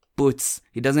big boots.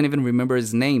 He doesn't even remember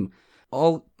his name.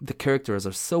 All the characters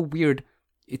are so weird.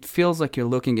 It feels like you're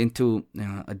looking into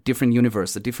a different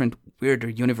universe, a different, weirder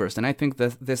universe. And I think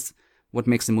that this what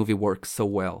makes the movie work so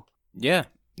well. Yeah.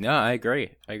 No, I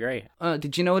agree.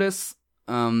 Did you notice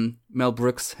Mel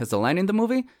Brooks has a line in the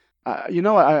movie?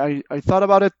 I thought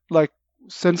about it like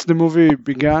since the movie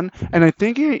began, and I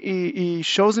think he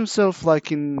shows himself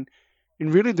like in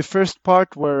really the first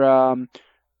part where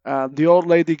the old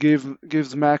lady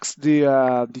gives Max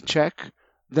the check.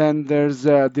 Then there's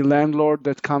the landlord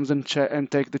that comes and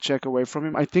take the check away from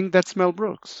him. I think that's Mel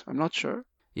Brooks. I'm not sure.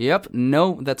 Yep.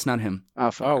 No, that's not him.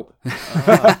 Fuck. Oh.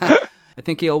 I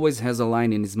think he always has a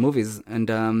line in his movies,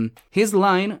 and his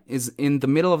line is in the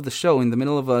middle of the show, in the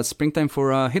middle of Springtime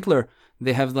for Hitler.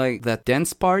 They have like that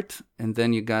dance part, and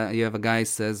then you have a guy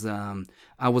says,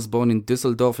 "I was born in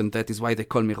Düsseldorf, and that is why they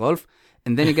call me Rolf."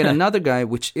 And then you get another guy,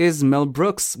 which is Mel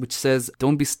Brooks, which says,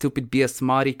 "Don't be stupid, be a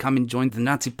smarty, come and join the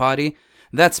Nazi party."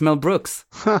 That's Mel Brooks.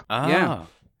 Yeah.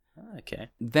 Okay.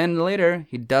 Then later,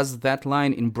 he does that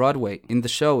line in Broadway, in the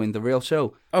show, in the real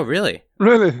show. Oh, really?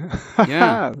 Really?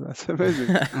 Yeah. That's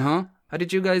amazing. Uh-huh. How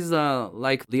did you guys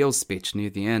like Leo's speech near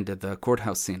the end at the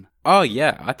courthouse scene? Oh,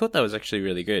 yeah. I thought that was actually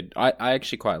really good. I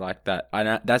actually quite liked that.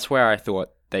 And that's where I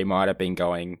thought they might have been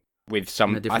going with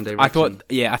some... In a different I direction.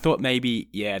 I thought maybe,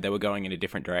 they were going in a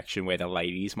different direction where the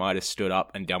ladies might have stood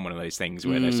up and done one of those things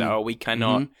where they say, oh, we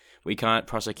can't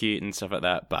prosecute and stuff like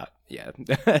that. But yeah,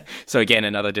 so again,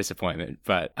 another disappointment.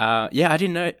 But I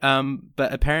didn't know.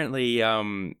 But apparently,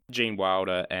 Gene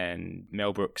Wilder and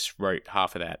Mel Brooks wrote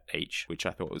half of that each, which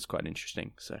I thought was quite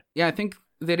interesting. So Yeah, I think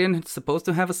they didn't supposed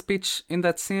to have a speech in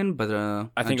that scene, but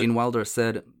I think Gene Wilder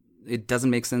said it doesn't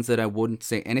make sense that I wouldn't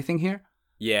say anything here.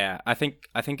 yeah, I think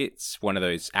it's one of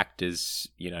those actors,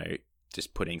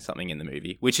 just putting something in the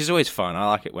movie, which is always fun. I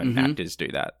like it when actors do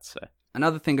that. So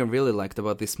Another thing I really liked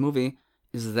about this movie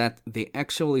is that they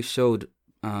actually showed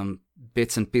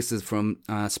bits and pieces from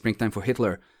Springtime for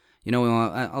Hitler. You know,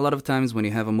 a lot of times when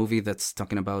you have a movie that's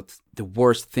talking about the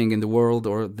worst thing in the world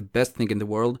or the best thing in the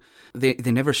world, they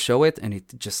never show it and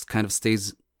it just kind of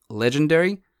stays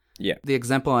legendary. yeah, The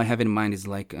example I have in mind is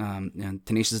like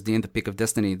Tenacious D and the Pick of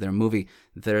Destiny, their movie.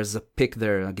 There's a pick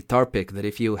there, a guitar pick, that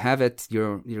if you have it,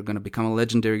 you're going to become a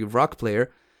legendary rock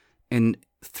player. And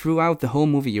throughout the whole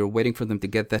movie, you're waiting for them to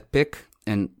get that pick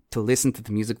and to listen to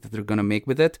the music that they're going to make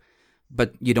with it.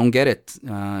 But you don't get it.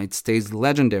 It stays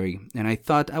legendary. And I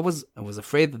thought, I was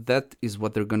afraid that is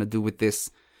what they're going to do with this,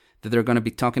 that they're going to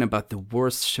be talking about the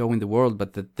worst show in the world,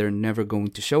 but that they're never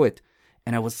going to show it.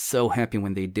 And I was so happy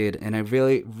when they did. And I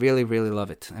really, really, really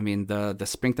love it. I mean, the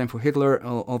Springtime for Hitler,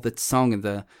 all that song and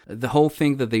the whole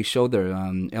thing that they showed there,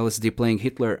 LSD playing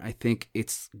Hitler, I think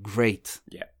it's great.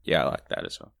 yeah, I like that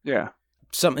as well. Yeah.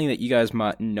 Something that you guys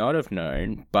might not have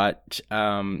known, but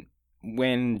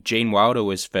when Gene Wilder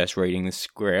was first reading the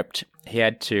script, he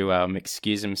had to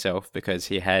excuse himself because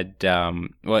he had,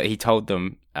 he told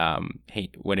them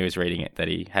when he was reading it that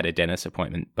he had a dentist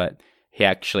appointment, but he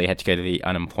actually had to go to the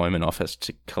unemployment office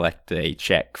to collect a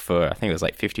check for, I think it was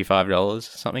like $55 or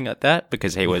something like that,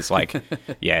 because he was like,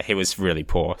 he was really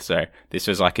poor. So this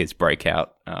was like his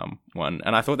breakout one,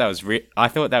 and I thought that was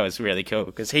really cool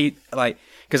because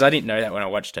because I didn't know that when I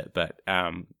watched it, but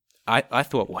I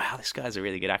thought, wow, this guy's a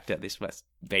really good actor. This must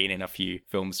have been in a few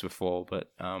films before,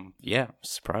 but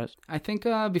surprised. I think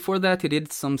before that he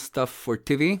did some stuff for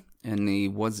TV, and he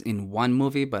was in one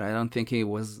movie, but I don't think he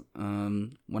was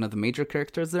one of the major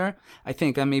characters there. I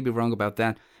think I may be wrong about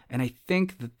that. And I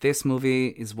think that this movie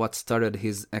is what started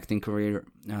his acting career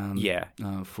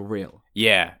for real.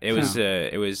 Yeah, it was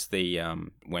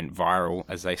went viral,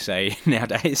 as they say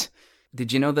nowadays.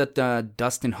 Did you know that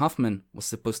Dustin Hoffman was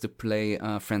supposed to play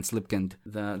Franz Lipkind,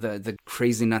 the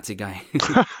crazy Nazi guy?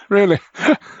 Really?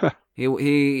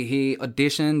 He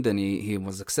auditioned and he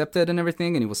was accepted and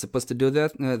everything, and he was supposed to do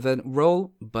that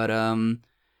role. But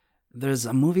there's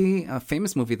a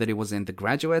famous movie that he was in, The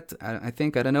Graduate. I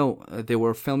think, I don't know. They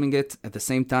were filming it at the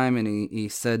same time, and he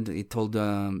told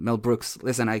Mel Brooks,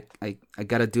 "Listen, I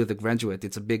gotta do The Graduate.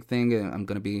 It's a big thing. I'm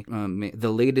gonna be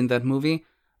the lead in that movie.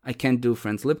 I can't do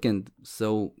Franz Lipkind."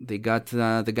 So they got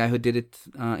the guy who did it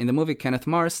in the movie, Kenneth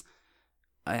Mars.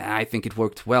 I think it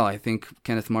worked well. I think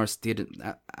Kenneth Mars did it.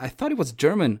 I thought he was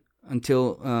German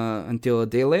until a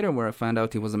day later, where I found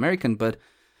out he was American. But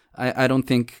I don't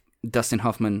think Dustin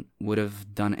Hoffman would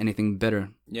have done anything better.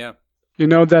 Yeah. You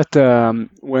know that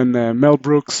when Mel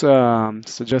Brooks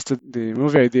suggested the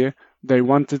movie idea, they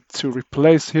wanted to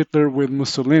replace Hitler with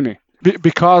Mussolini.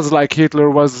 Because like Hitler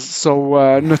was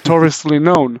so notoriously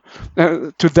known.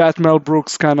 To that, Mel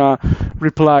Brooks kind of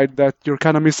replied that you're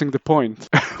kind of missing the point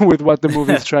with what the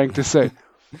movie is trying to say.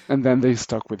 And then they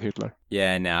stuck with Hitler.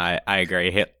 Yeah, no, I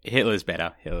agree. Hitler's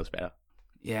better.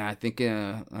 Yeah, I think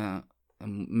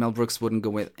Mel Brooks wouldn't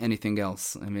go with anything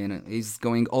else. I mean, he's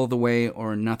going all the way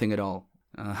or nothing at all.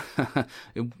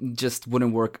 It just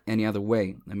wouldn't work any other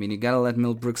way. I mean, you gotta let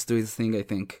Mel Brooks do his thing, I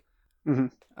think. Mm-hmm.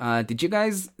 Did you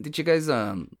guys,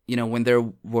 when they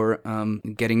were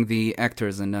getting the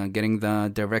actors and getting the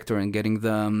director and getting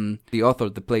the author,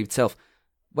 the play itself,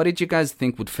 what did you guys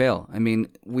think would fail? I mean,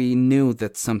 we knew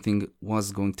that something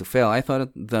was going to fail. I thought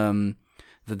the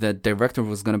director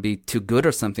was going to be too good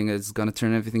or something. It's going to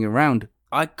turn everything around.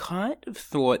 I kind of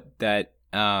thought that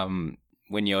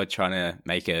when you're trying to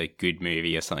make a good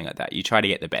movie or something like that, you try to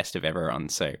get the best of everyone.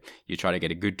 So you try to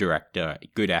get a good director,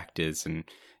 good actors, and,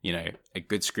 you know, a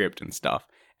good script and stuff.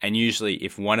 And usually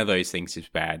if one of those things is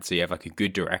bad, so you have like a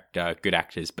good director, good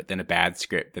actors, but then a bad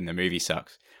script, then the movie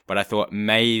sucks. But I thought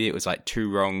maybe it was like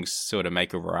two wrongs sort of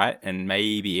make a right. And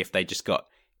maybe if they just got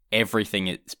everything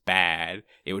that's bad,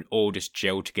 it would all just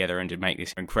gel together and to make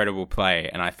this incredible play.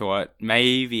 And I thought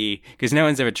maybe, because no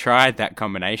one's ever tried that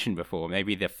combination before,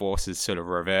 maybe the forces sort of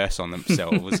reverse on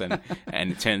themselves and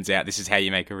it turns out this is how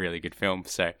you make a really good film.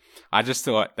 So I just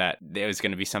thought that there was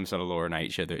going to be some sort of law of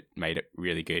nature that made it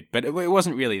really good. But it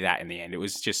wasn't really that in the end. It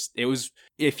was,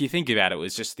 if you think about it, it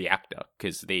was just the actor,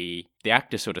 because the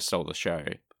actor sort of stole the show.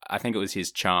 I think it was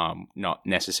his charm, not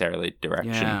necessarily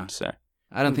direction. Yeah. So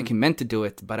I don't think he meant to do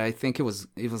it, but I think it was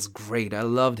great. I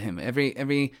loved him.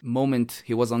 Every moment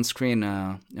he was on screen,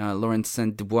 Laurent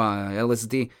Saint-Dubois,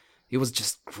 LSD, it was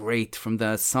just great. From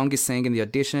the song he sang in the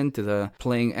audition to the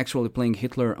actually playing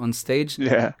Hitler on stage.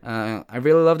 Yeah. I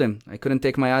really loved him. I couldn't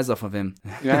take my eyes off of him.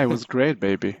 Yeah, it was great,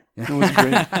 baby. It was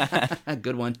great.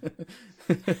 Good one.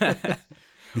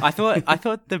 I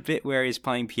thought the bit where he's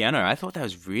playing piano, I thought that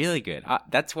was really good.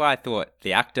 That's why I thought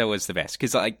the actor was the best,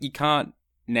 because like you can't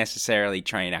necessarily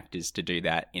train actors to do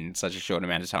that in such a short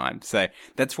amount of time. So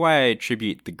that's why I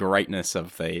attribute the greatness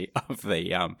of the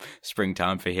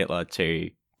Springtime for Hitler to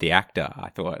the actor. I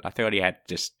thought he had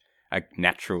just a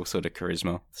natural sort of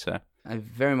charisma. So I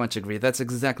very much agree. That's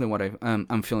exactly what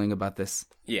I'm feeling about this.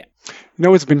 yeah. You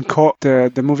know, it's been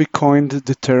the movie coined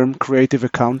the term creative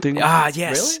accounting. Ah,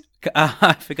 yes. Really?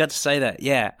 I forgot to say that.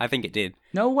 Yeah, I think it did.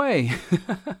 No way.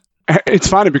 It's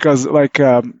funny because, like,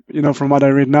 you know, from what I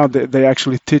read now, they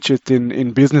actually teach it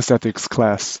in business ethics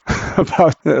class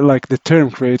about like the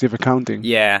term creative accounting.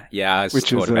 Yeah, I was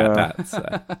thought about that.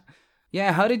 So.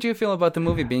 Yeah, how did you feel about the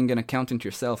movie being an accountant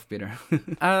yourself, Peter?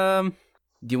 Do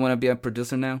you want to be a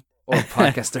producer now? Or a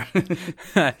podcaster?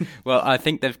 Well, I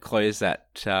think they've closed that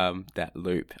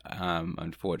loop,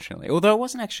 unfortunately. Although it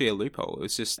wasn't actually a loophole.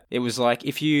 It was like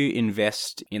if you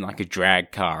invest in like a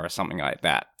drag car or something like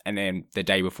that, and then the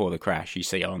day before the crash, you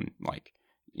see online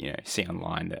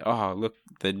that, oh, look,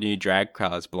 the new drag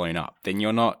car's blown up. Then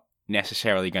you're not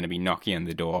necessarily going to be knocking on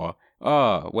the door,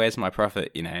 oh, where's my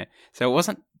profit, you know? So it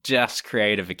wasn't just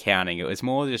creative accounting. It was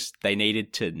more just they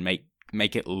needed to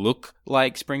make it look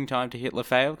like Springtime to Hitler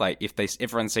failed. Like if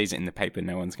everyone sees it in the paper,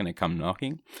 no one's going to come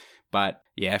knocking. But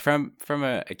yeah, from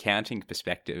a accounting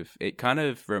perspective, it kind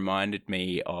of reminded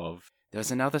me of, there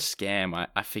was another scam.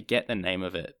 I forget the name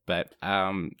of it, but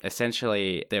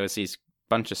essentially there was these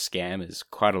bunch of scammers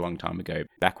quite a long time ago,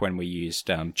 back when we used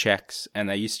checks, and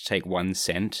they used to take 1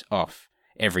 cent off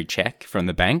every check from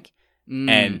the bank.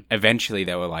 And eventually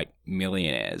they were like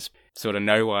millionaires. Sort of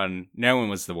no one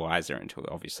was the wiser until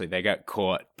obviously they got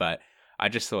caught. But I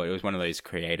just thought it was one of those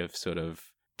creative sort of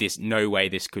no way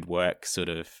this could work sort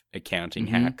of accounting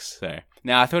hacks. So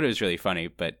now I thought it was really funny,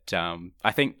 but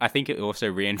I think it also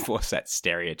reinforced that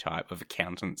stereotype of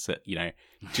accountants that, you know,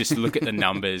 just look at the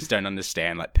numbers, don't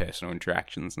understand like personal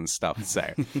interactions and stuff.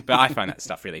 So, but I find that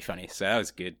stuff really funny. So that was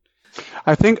good.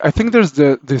 I think there's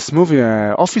this movie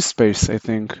Office Space. I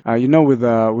think you know, with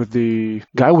the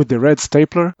guy with the red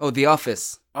stapler. Oh, The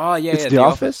Office. Oh yeah, It's yeah, The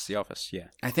Office? The Office, yeah.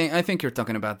 I think you're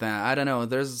talking about that. I don't know.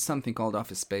 There's something called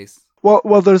Office Space.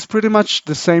 Well, there's pretty much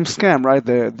the same scam, right?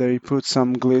 They put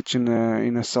some glitch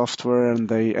in a software and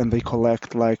they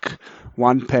collect like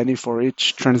 1 penny for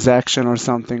each transaction or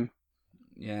something.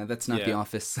 Yeah, that's not The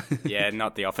Office. Yeah,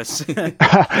 not The Office.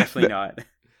 Definitely not.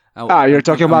 You're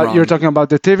talking about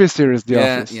the TV series The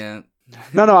Office. Yeah.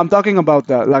 No, I'm talking about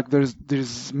that. Like there's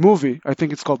this movie, I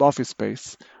think it's called Office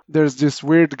Space. There's this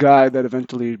weird guy that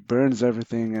eventually burns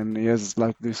everything, and he has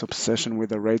like this obsession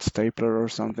with a red stapler or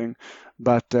something.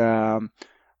 But the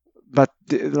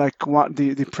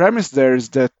premise there is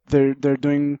that they're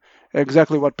doing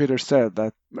exactly what Peter said.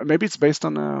 That maybe it's based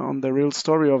on the real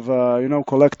story of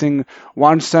collecting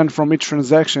 1 cent from each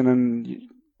transaction and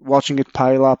watching it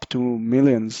pile up to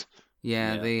millions.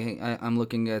 Yeah. I'm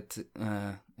looking at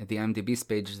the IMDb's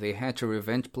page. They hatch a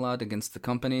revenge plot against the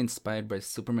company inspired by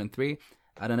Superman 3.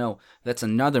 I don't know. That's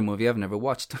another movie I've never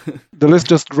watched. The list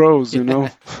just grows, you know.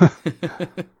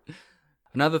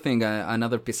 Another thing,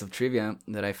 another piece of trivia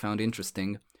that I found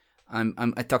interesting.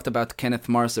 I talked about Kenneth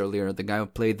Mars earlier, the guy who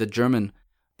played the German.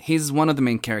 He's one of the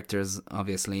main characters,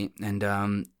 obviously.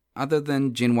 And other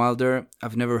than Gene Wilder,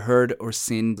 I've never heard or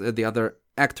seen the other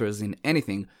actors in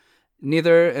anything.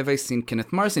 Neither have I seen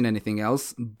Kenneth Mars in anything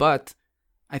else, but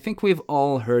I think we've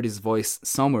all heard his voice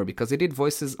somewhere because he did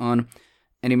voices on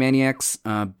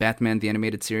Animaniacs, Batman the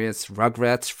Animated Series,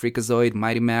 Rugrats, Freakazoid,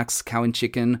 Mighty Max, Cow and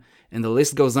Chicken, and the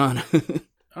list goes on.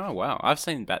 Oh wow, I've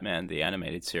seen Batman the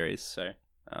animated series, so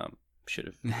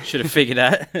should have figured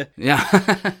that.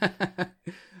 Yeah.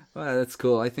 Well, that's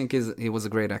cool. I think he was a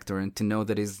great actor, and to know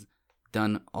that he's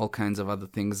done all kinds of other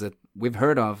things that we've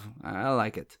heard of, I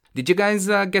like it. Did you guys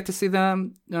get to see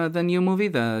the new movie,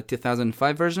 the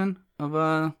 2005 version of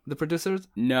The Producers?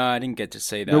 No, I didn't get to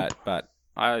see that, Nope. but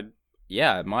I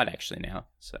might actually now.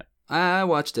 So I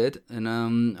watched it,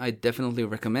 and I definitely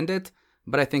recommend it,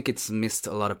 but I think it's missed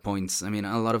a lot of points. I mean,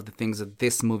 a lot of the things that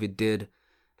this movie did,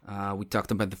 we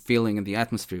talked about the feeling and the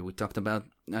atmosphere. We talked about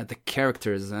the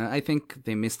characters. I think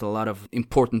they missed a lot of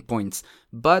important points,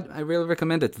 but I really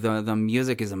recommend it. The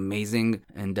music is amazing,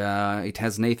 and it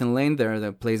has Nathan Lane there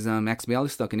that plays Max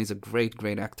Bialystock, and he's a great,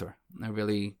 great actor. I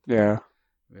really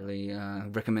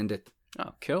recommend it.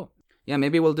 oh, cool. Yeah,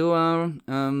 maybe we'll do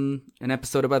an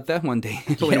episode about that one day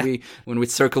when we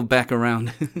circle back around.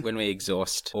 When we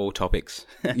exhaust all topics.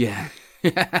 Yeah.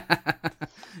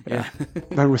 Yeah.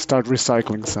 Then we start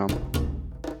recycling some.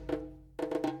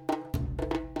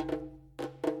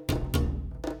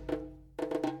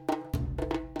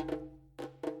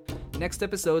 Next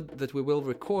episode that we will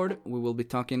record, we will be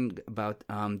talking about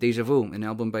Deja Vu, an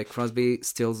album by Crosby,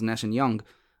 Stills, Nash & Young.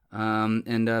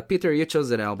 And Peter, you chose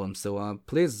that album, so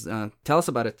please tell us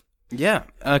about it. Yeah.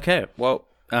 Okay. Well,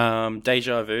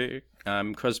 Deja Vu,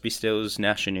 Crosby, Stills,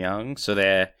 Nash and Young. So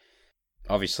they're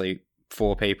obviously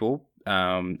four people: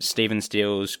 Stephen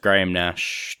Stills, Graham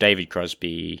Nash, David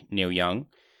Crosby, Neil Young.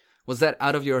 Was that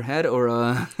out of your head, or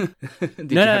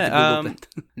did you have to Google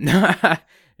that?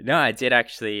 No, I did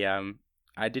actually.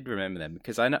 I did remember them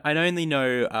because I only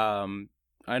know.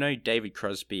 I know David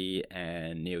Crosby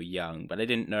and Neil Young, but I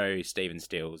didn't know Stephen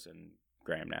Stills and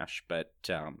Graham Nash. But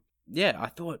yeah, I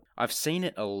thought I've seen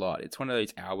it a lot. It's one of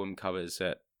those album covers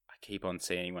that I keep on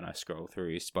seeing when I scroll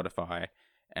through Spotify,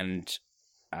 and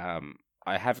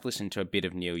I have listened to a bit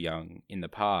of Neil Young in the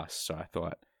past, so I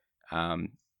thought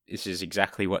this is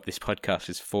exactly what this podcast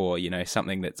is for. You know,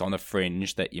 something that's on the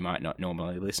fringe that you might not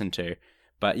normally listen to.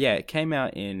 But yeah, it came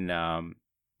out in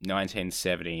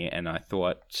 1970, and I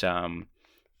thought.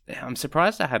 I'm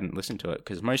surprised I hadn't listened to it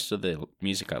because most of the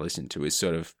music I listen to is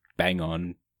sort of bang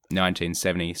on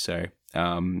 1970. So,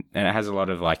 and it has a lot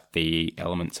of like the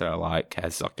elements that I like. It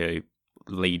has like a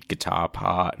lead guitar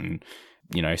part and,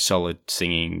 you know, solid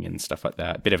singing and stuff like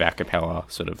that. A bit of a cappella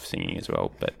sort of singing as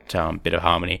well, but bit of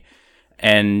harmony.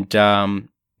 And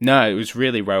no, it was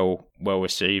really well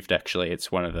received. Actually, it's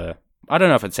one of the, I don't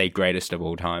know if I'd say greatest of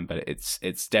all time, but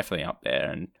it's definitely up there.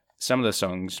 And some of the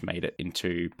songs made it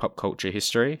into pop culture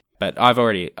history, but I've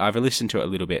listened to it a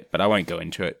little bit, but I won't go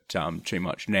into it too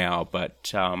much now.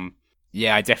 But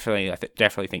yeah, I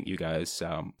definitely think you guys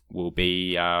will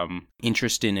be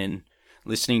interested in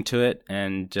listening to it,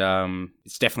 and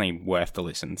it's definitely worth the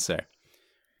listen. So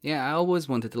yeah, I always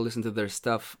wanted to listen to their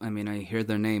stuff. I mean, I hear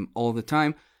their name all the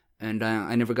time, and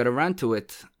I never got around to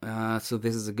it. So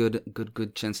this is a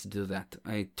good chance to do that.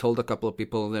 I told a couple of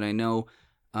people that I know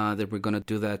that we're going to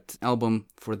do that album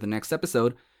for the next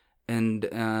episode, and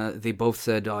they both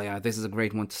said, oh yeah, this is a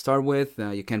great one to start with.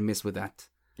 You can't miss with that.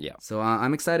 yeah. So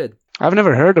I'm excited. I've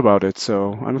never heard about it,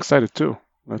 so I'm excited too.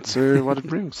 Let's see what it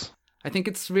brings. I think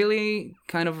it's really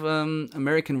kind of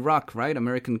American rock, right?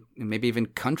 American, maybe even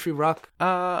country rock.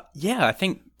 Yeah, I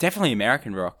think definitely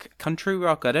American rock. Country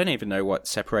rock, I don't even know what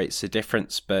separates the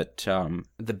difference, but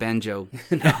The banjo.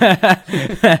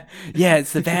 yeah,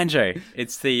 it's the banjo.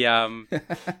 It's the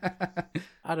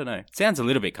I don't know. It sounds a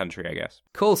little bit country, I guess.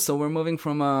 Cool. So we're moving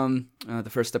from the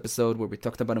first episode where we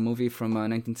talked about a movie from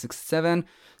 1967.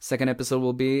 Second episode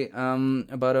will be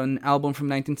about an album from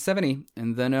 1970,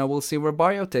 and then we'll see where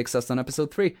Barrio takes us on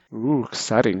episode 3. Ooh,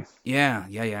 exciting. Yeah.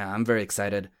 I'm very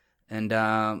excited. And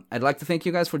I'd like to thank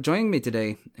you guys for joining me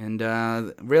today. And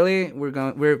really,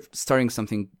 we're starting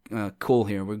something cool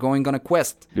here. We're going on a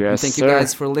quest. Yes, and thank sir. you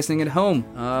guys for listening at home.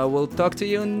 We'll talk to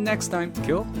you next time.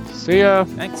 Cool. See ya.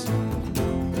 Thanks.